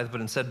abolish the tithe, but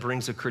instead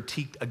brings a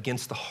critique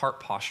against the heart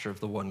posture of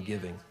the one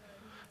giving.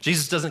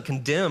 Jesus doesn't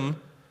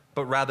condemn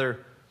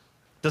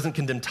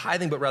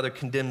tithing, but rather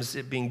condemns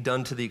it being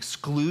done to the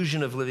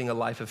exclusion of living a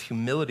life of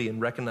humility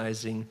and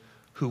recognizing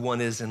who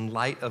one is in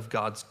light of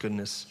God's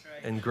goodness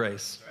and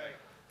grace,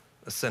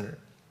 a sinner.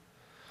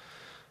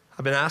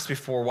 I've been asked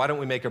before, why don't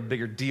we make a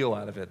bigger deal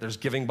out of it? There's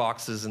giving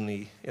boxes in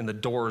the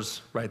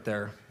doors right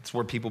there. It's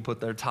where people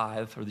put their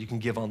tithe, or you can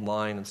give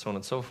online and so on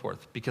and so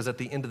forth. Because at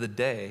the end of the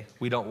day,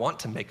 we don't want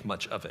to make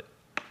much of it.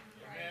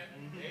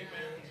 Amen.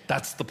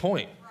 That's the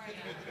point.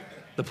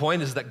 The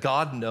point is that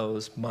God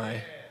knows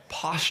my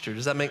posture.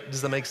 Does that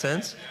make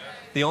sense?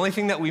 The only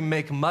thing that we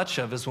make much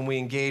of is when we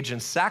engage in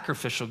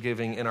sacrificial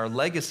giving in our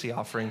legacy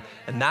offering,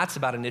 and that's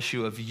about an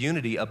issue of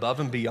unity above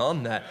and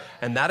beyond that,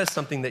 and that is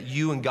something that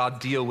you and God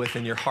deal with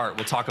in your heart.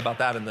 We'll talk about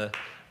that in the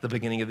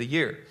beginning of the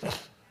year.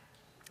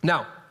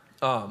 Now,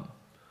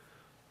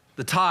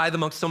 the tithe,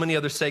 amongst so many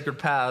other sacred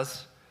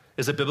paths,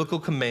 is a biblical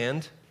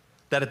command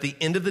that at the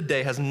end of the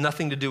day has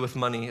nothing to do with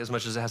money as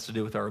much as it has to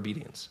do with our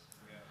obedience.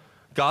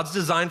 God's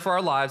design for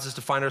our lives is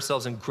to find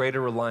ourselves in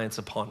greater reliance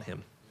upon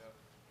him.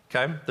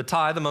 Okay? The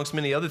tithe, amongst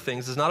many other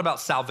things, is not about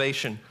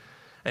salvation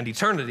and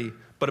eternity,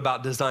 but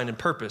about design and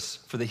purpose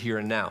for the here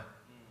and now.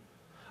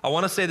 I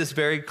want to say this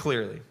very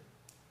clearly.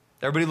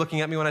 Everybody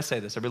looking at me when I say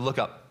this, everybody look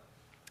up.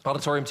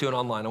 Auditorium 2 and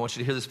online. I want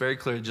you to hear this very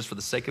clearly just for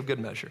the sake of good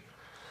measure.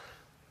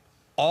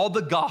 All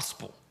the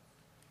gospel,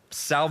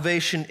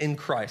 salvation in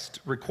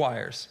Christ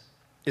requires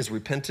is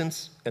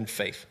repentance and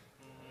faith.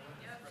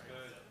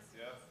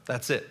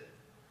 That's it.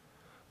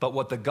 But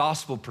what the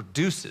gospel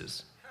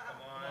produces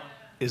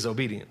is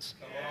obedience.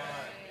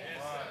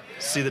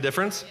 See the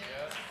difference?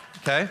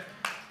 Okay?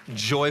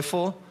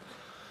 Joyful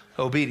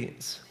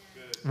obedience.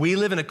 We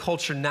live in a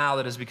culture now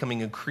that is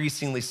becoming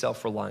increasingly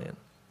self-reliant.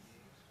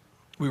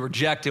 We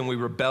reject and we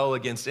rebel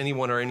against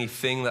anyone or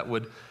anything that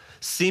would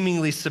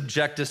seemingly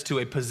subject us to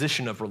a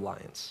position of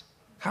reliance.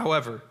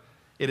 However,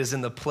 it is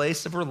in the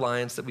place of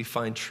reliance that we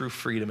find true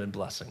freedom and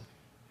blessing.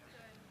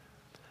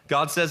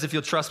 God says, if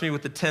you'll trust me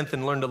with the tenth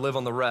and learn to live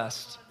on the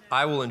rest,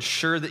 I will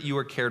ensure that you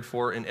are cared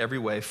for in every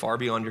way, far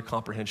beyond your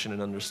comprehension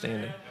and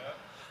understanding.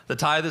 The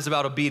tithe is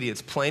about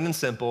obedience, plain and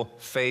simple,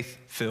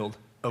 faith-filled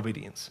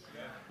obedience.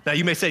 Now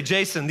you may say,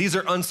 Jason, these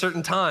are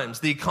uncertain times.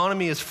 The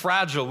economy is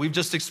fragile. We've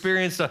just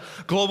experienced a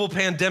global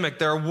pandemic.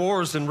 There are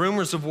wars and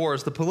rumors of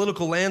wars. The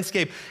political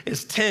landscape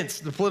is tense.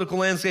 The political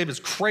landscape is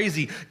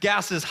crazy.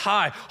 Gas is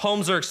high.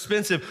 Homes are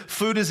expensive.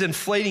 Food is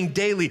inflating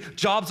daily.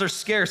 Jobs are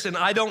scarce. And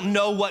I don't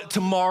know what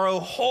tomorrow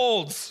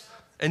holds.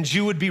 And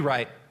you would be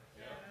right.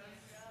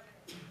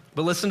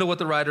 But listen to what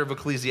the writer of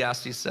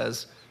Ecclesiastes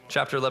says,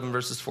 chapter 11,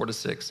 verses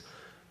 4-6.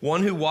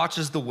 One who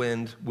watches the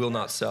wind will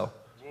not sow.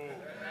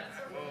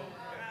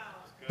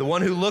 The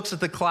one who looks at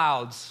the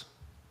clouds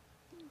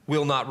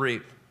will not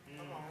reap.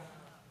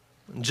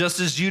 Just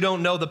as you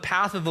don't know the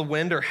path of the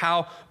wind or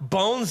how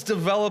bones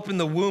develop in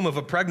the womb of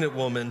a pregnant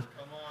woman,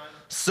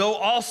 so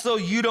also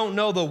you don't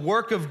know the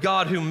work of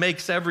God who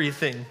makes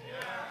everything.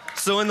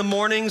 So in the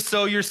morning,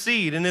 sow your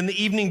seed, and in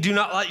the evening, do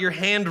not let your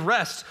hand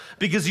rest,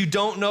 because you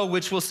don't know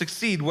which will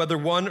succeed, whether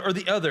one or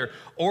the other,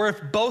 or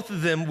if both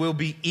of them will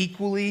be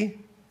equally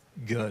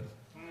good.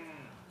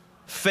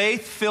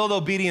 Faith-filled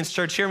obedience,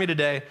 church, hear me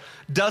today,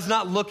 does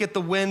not look at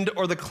the wind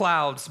or the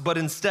clouds, but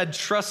instead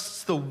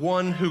trusts the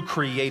one who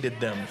created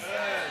them.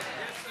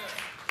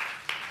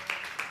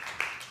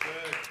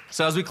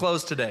 So as we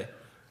close today,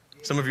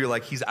 some of you are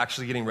like, he's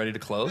actually getting ready to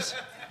close.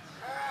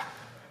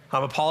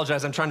 I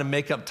apologize, I'm trying to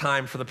make up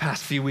time for the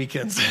past few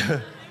weekends.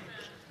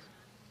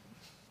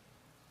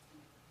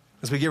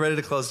 As we get ready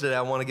to close today,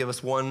 I want to give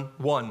us one.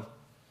 One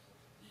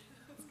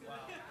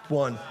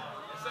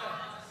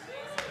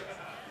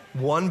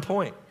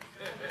point.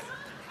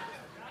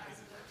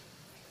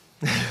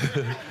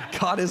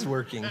 God is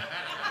working.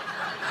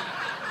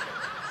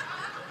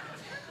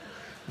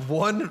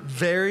 One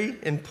very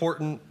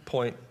important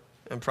point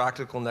and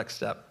practical next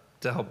step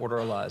to help order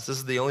our lives. This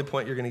is the only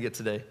point you're going to get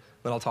today.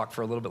 Then I'll talk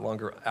for a little bit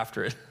longer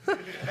after it.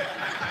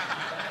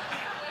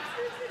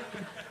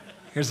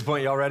 Here's the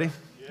point. Y'all ready?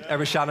 Yeah.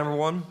 Every shot number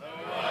one.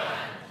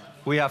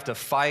 We have to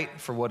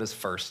fight for what is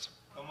first.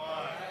 Come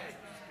on.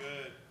 That's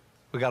good.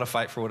 We got to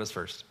fight for what is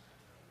first.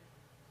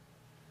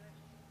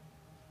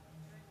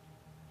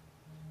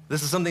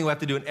 This is something we have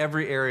to do in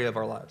every area of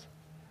our lives,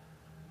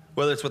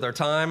 whether it's with our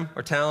time,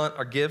 our talent,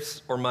 our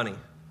gifts, or money.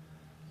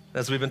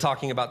 As we've been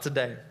talking about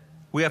today,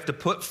 we have to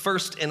put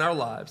first in our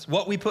lives.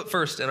 What we put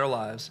first in our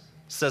lives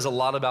says a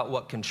lot about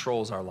what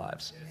controls our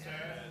lives. Yes,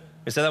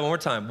 let me say that one more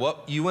time.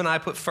 What you and I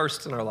put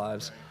first in our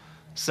lives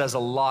says a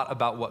lot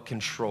about what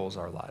controls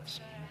our lives.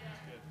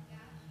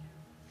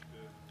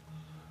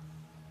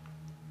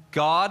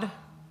 God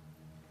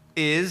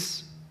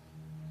is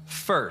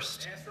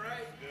first.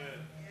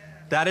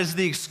 That is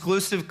the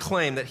exclusive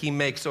claim that he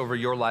makes over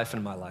your life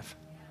and my life.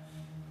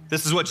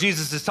 This is what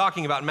Jesus is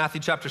talking about in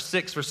Matthew chapter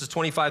 6, verses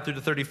 25 through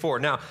to 34.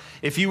 Now,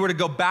 if you were to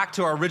go back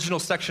to our original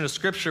section of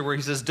scripture where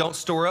he says, don't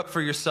store up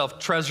for yourself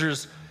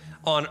treasures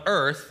on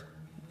earth.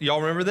 Y'all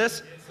remember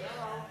this?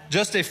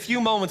 Just a few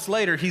moments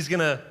later, he's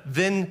gonna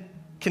then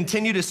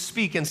continue to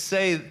speak and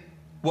say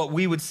what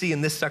we would see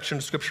in this section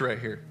of scripture right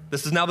here.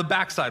 This is now the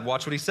backside.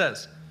 Watch what he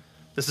says.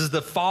 This is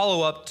the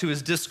follow-up to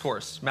his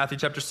discourse. Matthew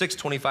chapter 6,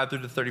 25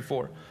 through to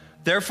 34.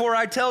 Therefore,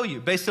 I tell you,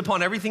 based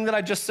upon everything that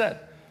I just said,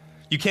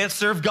 you can't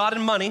serve God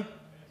and money.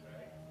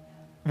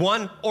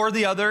 One or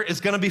the other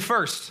is going to be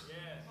first.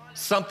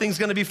 Something's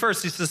going to be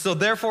first. He says, so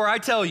therefore, I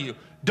tell you,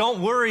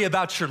 don't worry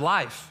about your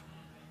life,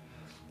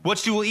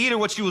 what you will eat or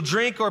what you will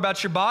drink, or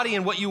about your body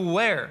and what you will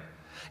wear.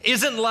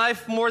 Isn't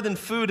life more than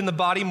food and the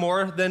body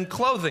more than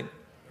clothing?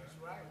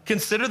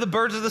 Consider the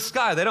birds of the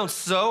sky. They don't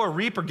sow or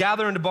reap or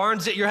gather into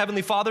barns, yet your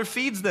heavenly Father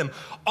feeds them.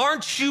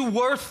 Aren't you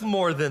worth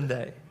more than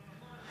they?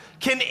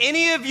 Can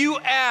any of you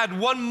add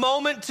one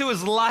moment to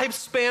his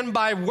lifespan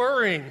by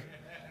worrying?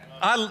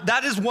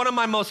 That is one of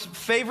my most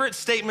favorite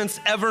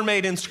statements ever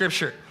made in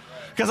scripture,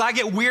 because I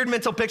get weird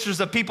mental pictures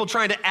of people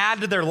trying to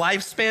add to their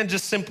lifespan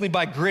just simply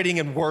by gritting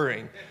and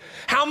worrying.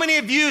 How many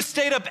of you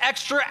stayed up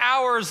extra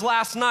hours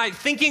last night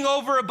thinking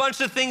over a bunch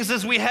of things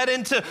as we head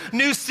into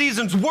new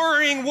seasons,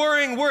 worrying?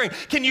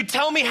 Can you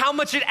tell me how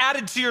much it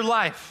added to your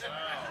life?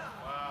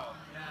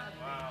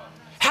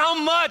 How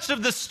much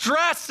of the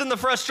stress and the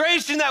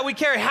frustration that we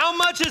carry, how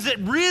much is it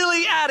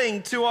really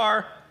adding to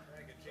our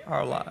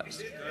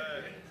lives?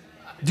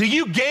 Do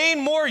you gain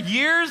more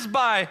years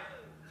by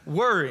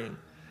worrying?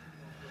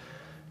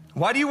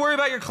 Why do you worry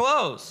about your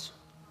clothes?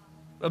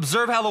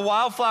 Observe how the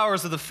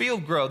wildflowers of the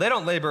field grow. They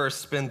don't labor or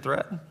spin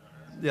thread.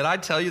 Yet I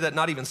tell you that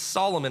not even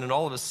Solomon in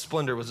all of his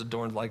splendor was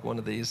adorned like one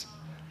of these.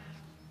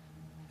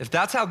 If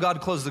that's how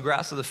God clothes the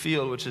grass of the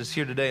field, which is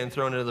here today and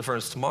thrown into the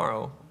furnace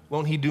tomorrow,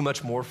 won't he do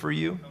much more for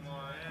you?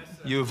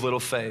 You have little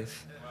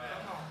faith.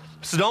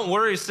 So don't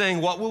worry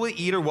saying, what will we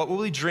eat or what will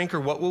we drink or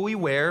what will we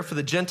wear? For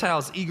the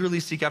Gentiles eagerly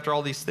seek after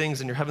all these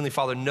things, and your heavenly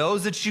Father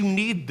knows that you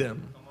need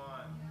them.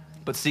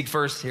 But seek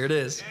first, here it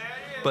is.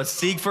 But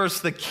seek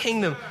first the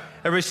kingdom.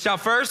 Everybody shout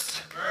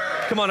first.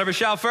 Come on, everybody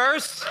shout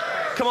first.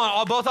 Come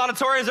on, both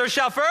auditoriums, everybody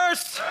shout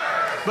first.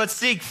 But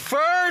seek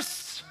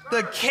first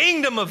the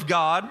kingdom of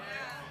God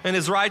and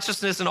his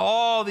righteousness, and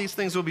all these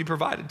things will be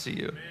provided to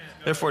you.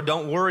 Therefore,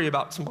 don't worry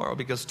about tomorrow,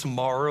 because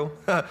tomorrow,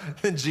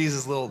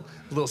 Jesus, little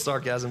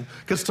sarcasm,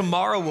 because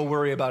tomorrow will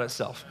worry about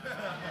itself.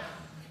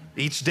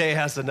 Each day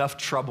has enough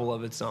trouble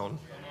of its own.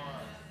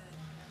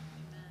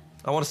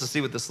 I want us to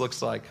see what this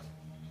looks like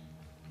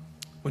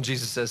when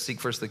Jesus says, seek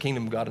first the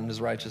kingdom of God and his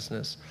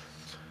righteousness.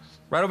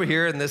 Right over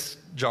here in this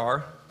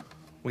jar,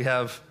 we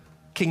have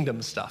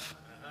kingdom stuff.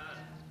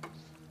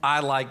 I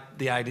like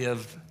the idea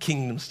of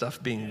kingdom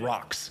stuff being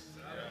rocks.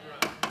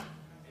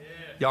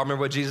 Y'all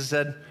remember what Jesus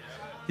said?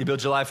 You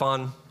build your life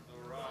on?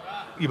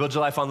 You build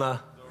your life on the?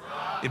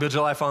 You build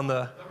your life on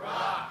the?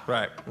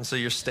 Right. And so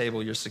you're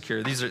stable, you're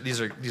secure.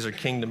 These are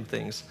kingdom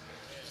things.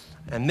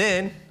 And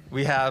then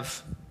we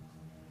have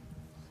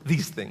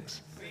these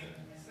things.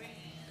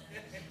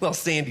 Well,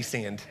 sandy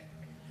sand.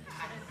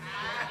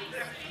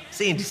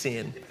 Sandy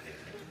sand.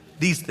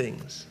 These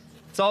things.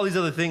 It's all these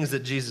other things that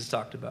Jesus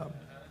talked about.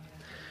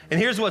 And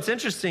here's what's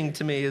interesting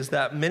to me is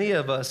that many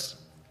of us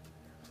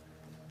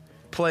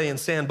play in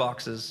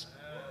sandboxes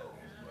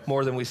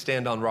more than we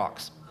stand on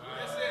rocks.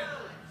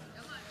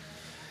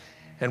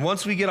 And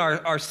once we get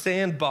our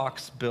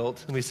sandbox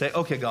built and we say,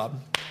 okay, God,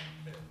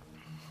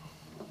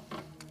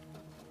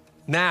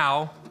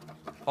 now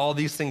all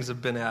these things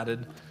have been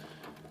added,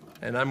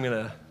 and I'm going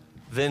to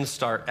then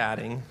start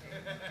adding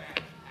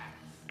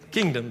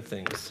kingdom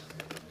things.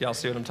 Y'all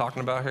see what I'm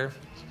talking about here?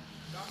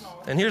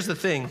 And here's the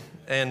thing,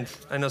 and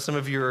I know some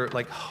of you are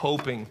like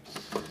hoping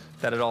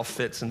that it all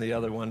fits in the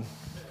other one,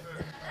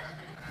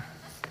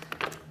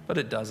 but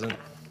it doesn't.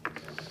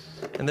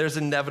 And there's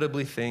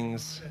inevitably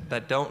things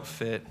that don't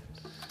fit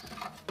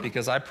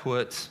because I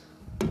put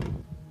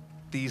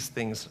these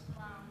things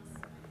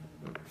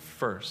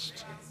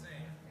first.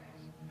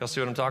 Y'all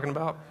see what I'm talking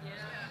about?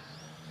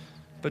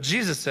 But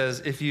Jesus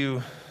says, if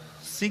you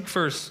seek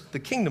first the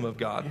kingdom of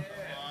God,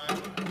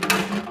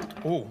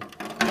 oh,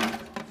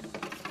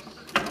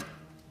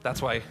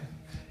 that's why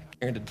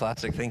Aaron did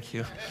plastic, thank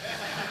you.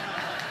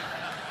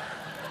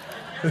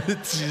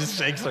 She just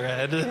shakes her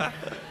head.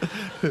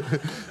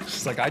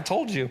 She's like, I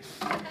told you.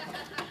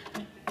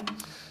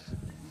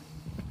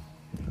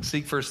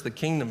 Seek first the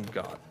kingdom of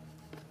God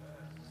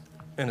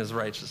and his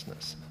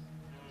righteousness.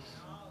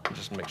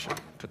 Just make sure I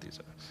put these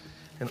up.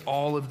 And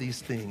all of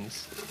these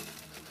things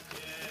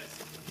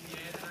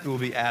will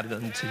be added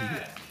unto you.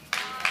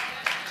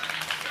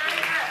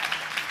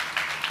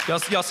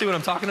 Y'all see what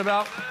I'm talking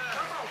about?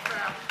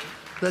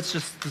 That's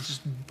just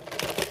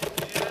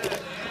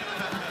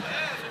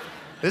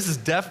this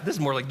is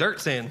more like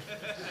dirt sand.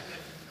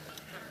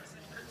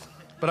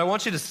 But I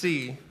want you to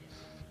see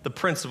the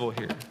principle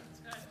here.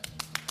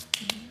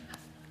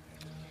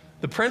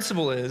 The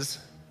principle is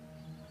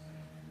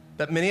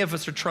that many of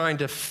us are trying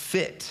to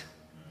fit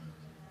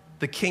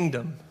the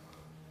kingdom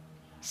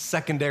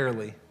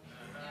secondarily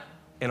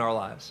in our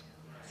lives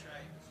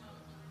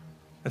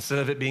instead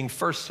of it being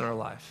first in our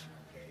life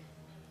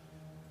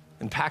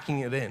and packing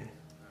it in.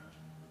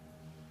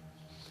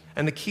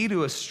 And the key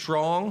to a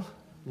strong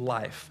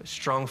life, a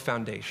strong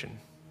foundation,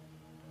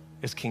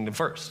 is kingdom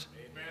first.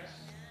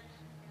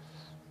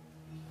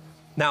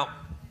 Now,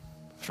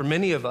 for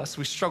many of us,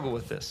 we struggle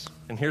with this,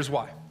 and here's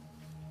why.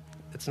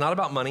 It's not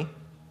about money.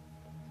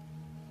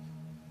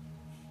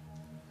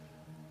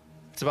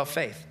 It's about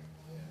faith.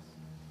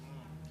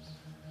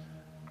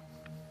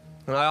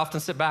 And I often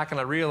sit back and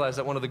I realize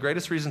that one of the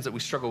greatest reasons that we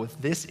struggle with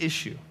this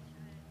issue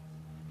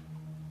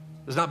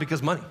is not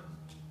because money.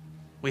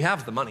 We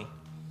have the money.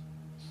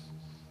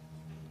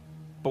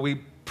 But we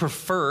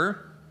prefer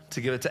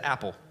to give it to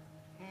Apple.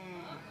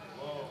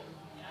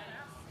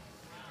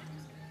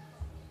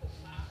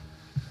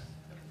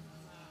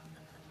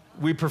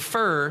 We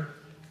prefer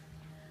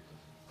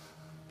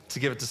to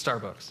give it to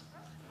Starbucks.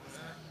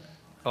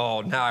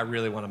 Oh, now I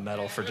really want to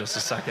meddle for just a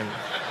second.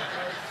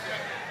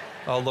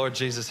 Oh, Lord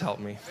Jesus, help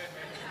me.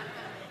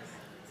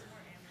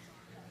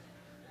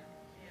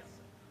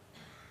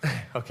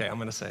 Okay, I'm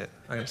going to say it.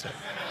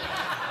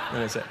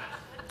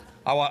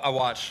 I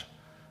watch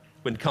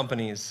when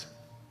companies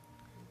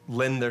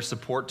lend their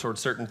support towards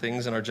certain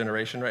things in our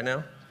generation right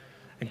now,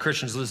 and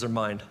Christians lose their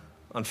mind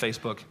on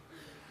Facebook,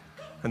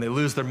 and they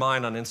lose their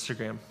mind on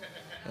Instagram.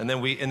 And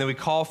then we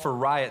call for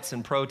riots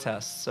and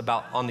protests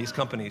on these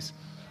companies.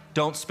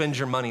 Don't spend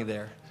your money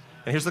there.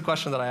 And here's the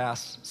question that I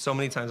asked so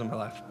many times in my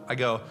life. I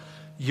go,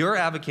 you're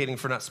advocating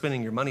for not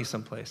spending your money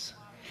someplace.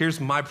 Here's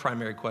my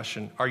primary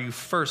question. Are you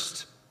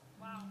first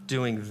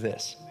doing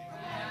this?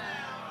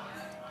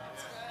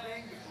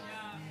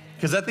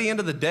 Because at the end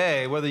of the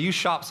day, whether you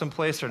shop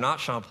someplace or not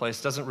shop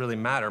someplace doesn't really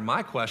matter.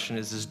 My question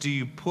is do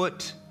you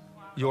put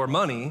your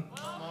money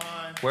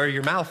where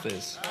your mouth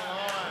is?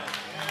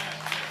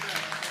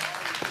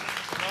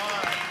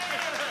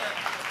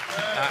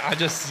 I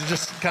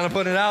just kind of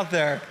put it out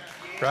there,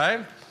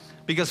 right?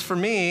 Because for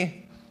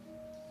me,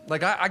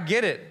 like I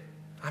get it.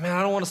 I mean,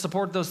 I don't want to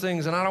support those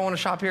things, and I don't want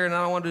to shop here, and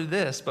I don't want to do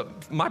this.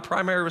 But my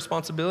primary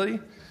responsibility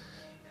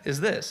is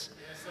this.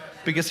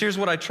 Because here's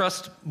what I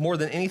trust more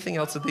than anything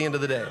else at the end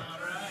of the day.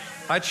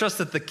 I trust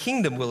that the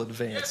kingdom will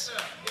advance.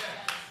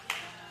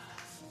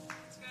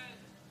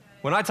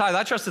 When I tithe,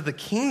 I trust that the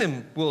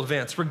kingdom will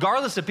advance,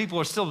 regardless if people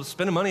are still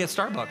spending money at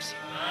Starbucks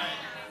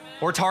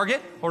or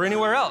Target or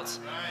anywhere else.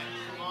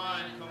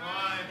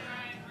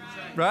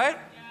 Right?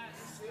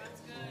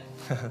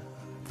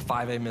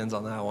 5 amens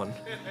on that one.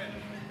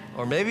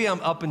 Or maybe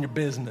I'm up in your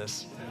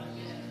business.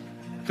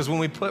 Because when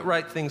we put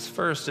right things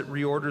first, it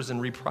reorders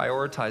and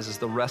reprioritizes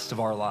the rest of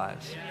our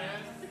lives.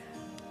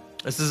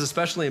 This is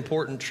especially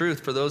important truth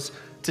for those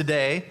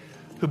today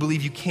who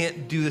believe you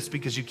can't do this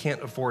because you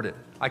can't afford it.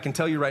 I can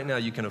tell you right now,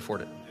 you can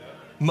afford it.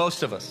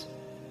 Most of us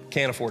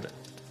can't afford it.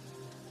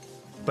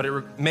 But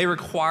it may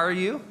require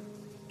you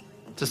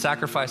to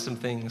sacrifice some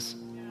things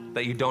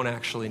that you don't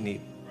actually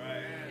need.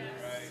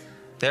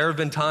 There have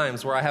been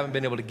times where I haven't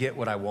been able to get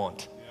what I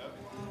want.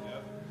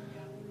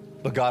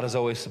 But God has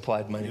always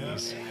supplied my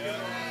needs.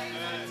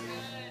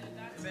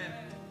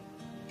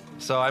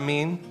 So I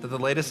mean that the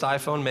latest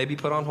iPhone may be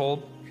put on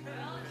hold.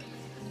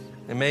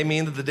 It may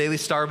mean that the daily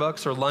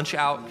Starbucks or lunch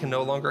out can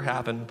no longer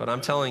happen, but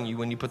I'm telling you,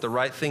 when you put the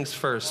right things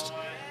first,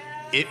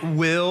 it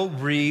will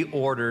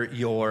reorder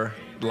your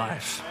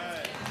life.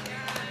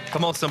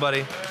 Come on,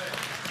 somebody.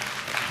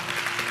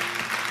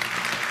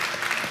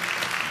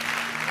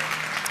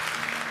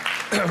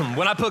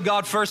 When I put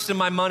God first in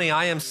my money,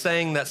 I am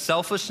saying that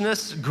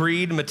selfishness,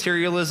 greed,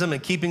 materialism,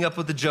 and keeping up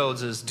with the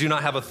Joneses do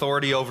not have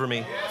authority over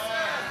me.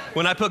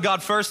 When I put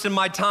God first in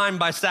my time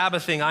by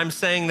Sabbathing, I'm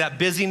saying that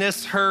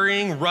busyness,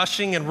 hurrying,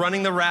 rushing, and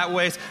running the rat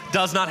race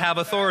does not have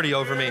authority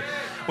over me.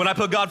 When I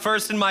put God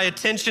first in my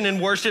attention and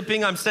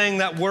worshiping, I'm saying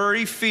that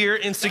worry, fear,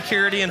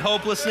 insecurity, and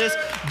hopelessness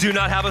do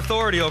not have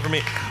authority over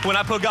me. When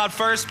I put God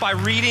first by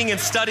reading and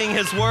studying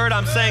His Word,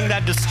 I'm saying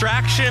that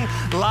distraction,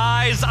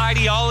 lies,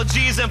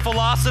 ideologies, and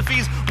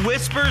philosophies,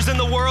 whispers in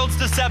the world's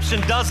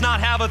deception does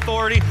not have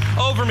authority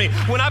over me.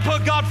 When I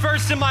put God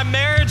first in my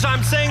marriage,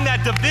 I'm saying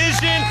that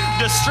division,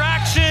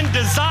 distraction,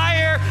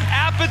 desire,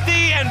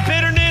 apathy, and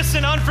bitterness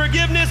and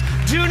unforgiveness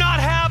do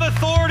not have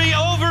authority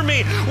over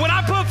me. When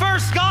I put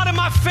first God in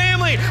my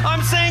family,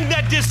 I'm saying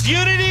that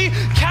disunity,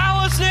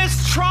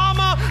 callousness,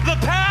 trauma, the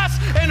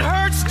past, and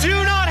hurts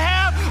do not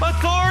have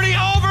authority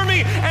over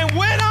me. And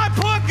when I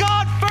put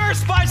God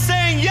first by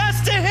saying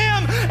yes to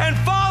Him and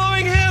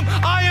following Him,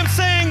 I am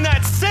saying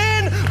that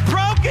sin,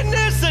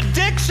 brokenness,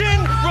 addiction,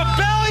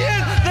 rebellion,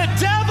 the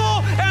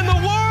devil, and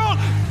the world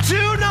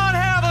do not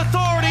have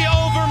authority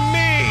over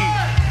me.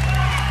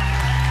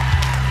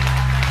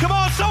 Come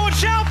on, someone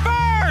shout first.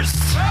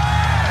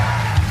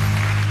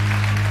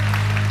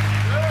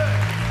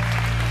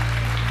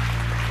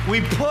 We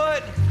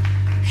put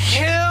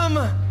Him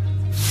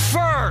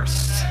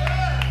first.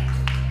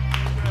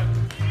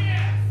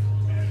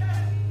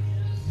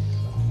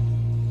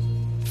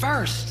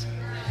 First.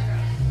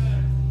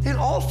 In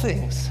all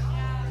things.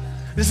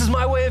 This is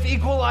my way of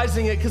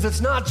equalizing it because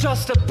it's not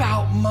just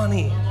about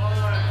money.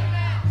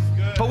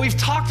 But we've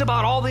talked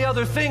about all the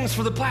other things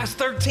for the past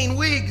 13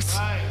 weeks.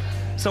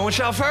 Someone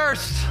shout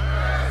first.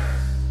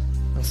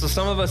 And so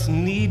some of us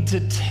need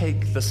to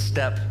take the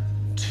step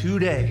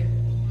today,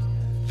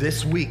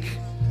 this week,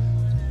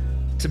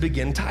 to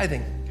begin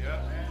tithing.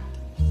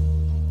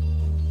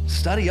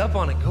 Study up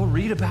on it. Go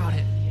read about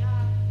it.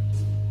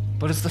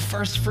 But it's the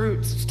first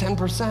fruits. It's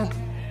 10%.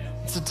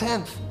 It's a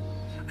tenth.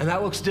 And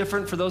that looks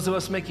different for those of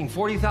us making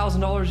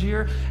 $40,000 a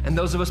year and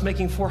those of us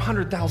making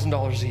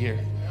 $400,000 a year.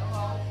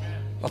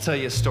 I'll tell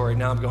you a story.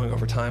 Now I'm going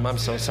over time. I'm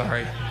so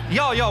sorry.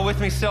 Y'all with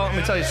me still? Let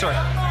me tell you a story.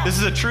 This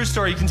is a true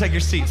story. You can take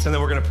your seats and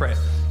then we're going to pray.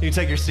 You can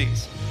take your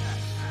seats.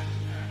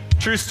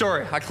 True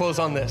story. I close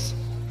on this.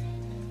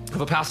 I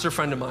have a pastor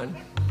friend of mine,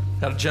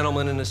 had a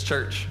gentleman in his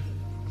church.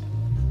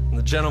 And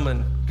the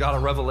gentleman got a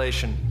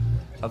revelation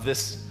of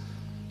this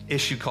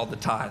issue called the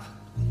tithe.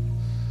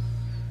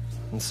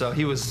 And so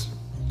he was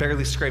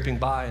barely scraping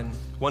by, and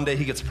one day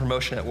he gets a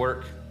promotion at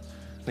work.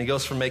 And he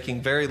goes from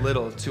making very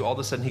little to all of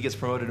a sudden he gets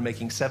promoted to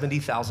making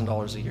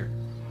 $70,000 a year.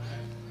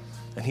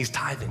 And he's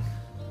tithing.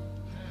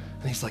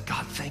 And he's like,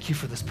 God, thank you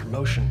for this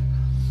promotion.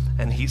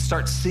 And he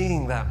starts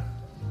seeing that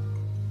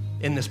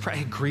in this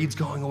greed's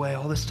going away,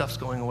 all this stuff's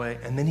going away.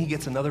 And then he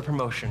gets another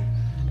promotion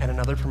and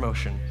another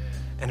promotion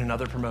and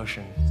another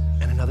promotion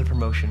and another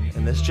promotion.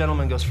 And this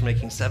gentleman goes from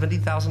making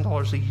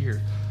 $70,000 a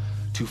year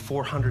to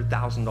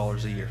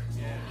 $400,000 a year.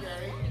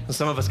 And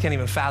some of us can't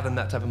even fathom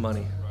that type of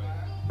money,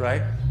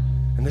 right?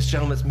 And this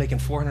gentleman's making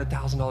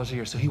 $400,000 a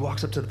year. So he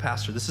walks up to the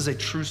pastor. This is a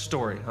true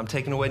story. I'm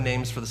taking away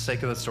names for the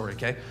sake of the story,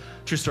 okay?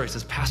 True story. He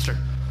says, Pastor,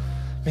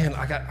 man,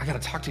 I got to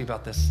talk to you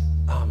about this.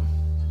 I'm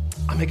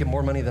making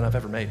more money than I've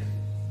ever made.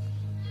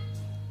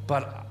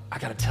 But I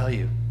got to tell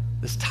you,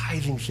 this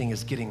tithing thing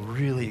is getting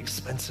really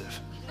expensive.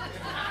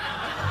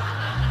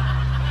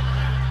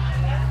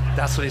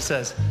 That's what he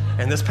says.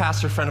 And this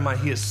pastor friend of mine,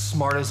 he is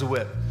smart as a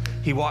whip.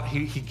 He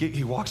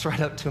walks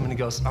right up to him and he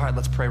goes, all right,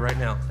 let's pray right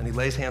now. And he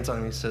lays hands on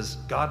him. He says,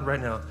 God, right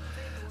now,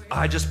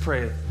 I just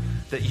pray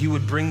that you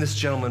would bring this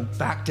gentleman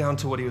back down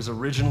to what he was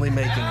originally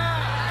making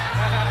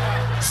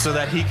so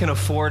that he can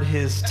afford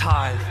his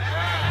tithe.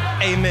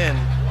 Amen.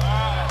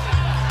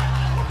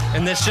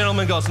 And this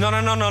gentleman goes, no,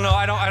 I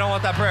don't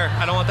want that prayer.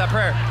 I don't want that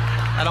prayer.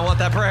 I don't want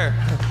that prayer.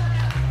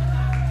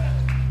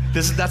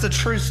 That's a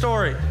true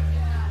story.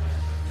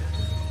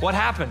 What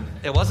happened?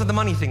 It wasn't the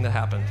money thing that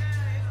happened.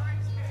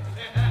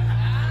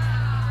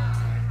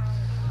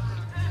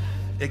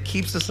 It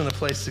keeps us in a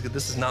place to go,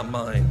 this is not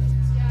mine.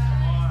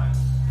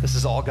 This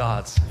is all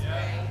God's.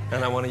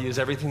 And I want to use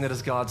everything that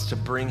is God's to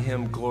bring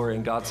him glory.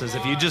 And God says,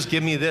 if you just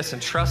give me this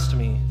and trust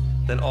me,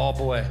 then oh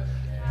boy,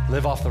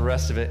 live off the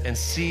rest of it and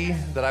see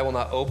that I will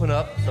not open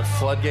up the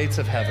floodgates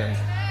of heaven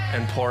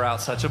and pour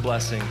out such a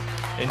blessing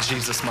in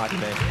Jesus' mighty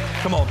name.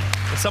 Come on.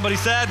 And somebody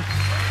said,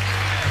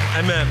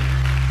 amen.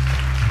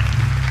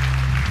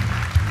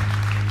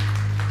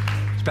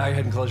 Just bow your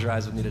head and close your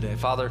eyes with me today.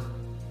 Father,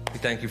 we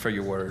thank you for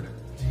your word.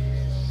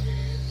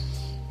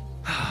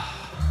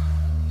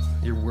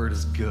 Your word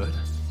is good.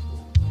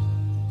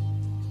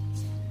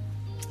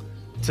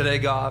 Today,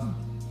 God,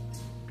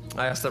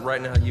 I ask that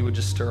right now you would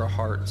just stir our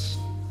hearts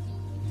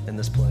in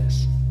this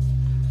place.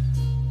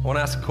 I want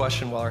to ask a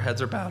question while our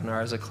heads are bowed and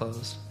our eyes are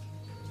closed.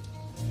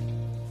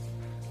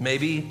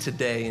 Maybe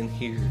today in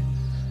here,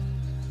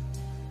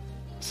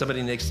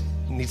 somebody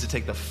needs to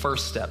take the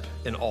first step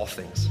in all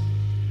things.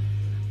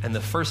 And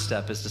the first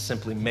step is to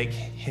simply make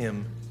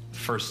him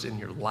first in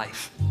your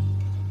life.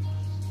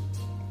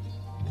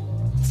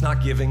 It's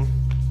not giving.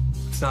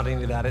 It's not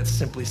any of that. It's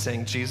simply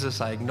saying,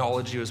 Jesus, I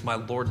acknowledge you as my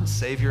Lord and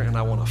Savior, and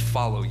I want to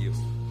follow you.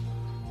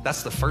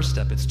 That's the first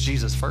step. It's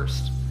Jesus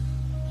first.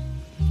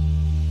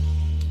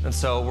 And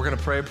so we're going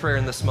to pray a prayer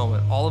in this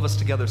moment, all of us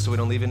together, so we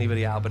don't leave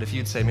anybody out. But if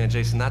you'd say, man,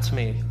 Jason, that's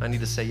me. I need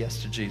to say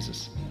yes to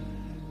Jesus.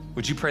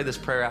 Would you pray this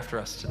prayer after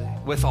us today,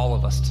 with all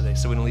of us today,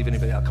 so we don't leave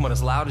anybody out? Come on,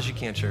 as loud as you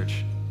can,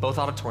 church. Both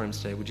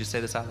auditoriums today. Would you say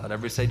this out loud?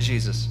 Everybody say,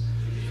 Jesus,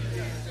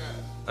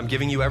 I'm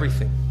giving you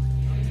everything.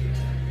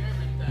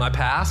 My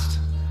past,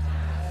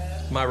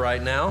 my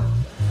right now,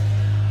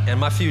 and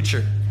my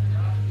future.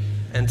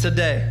 And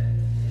today,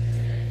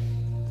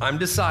 I'm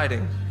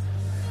deciding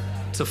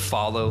to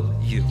follow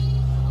you.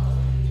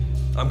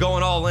 I'm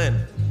going all in.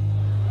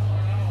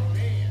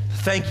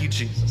 Thank you,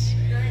 Jesus,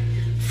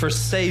 for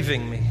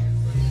saving me.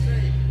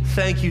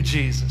 Thank you,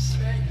 Jesus,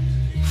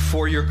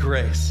 for your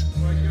grace.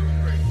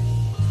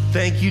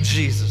 Thank you,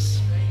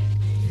 Jesus,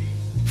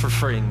 for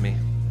freeing me.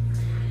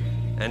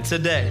 And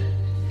today,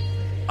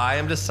 I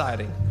am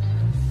deciding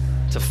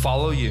to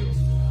follow you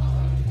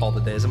all the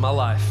days of my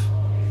life.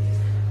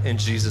 In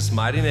Jesus'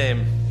 mighty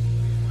name.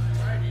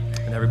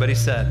 And everybody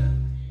said,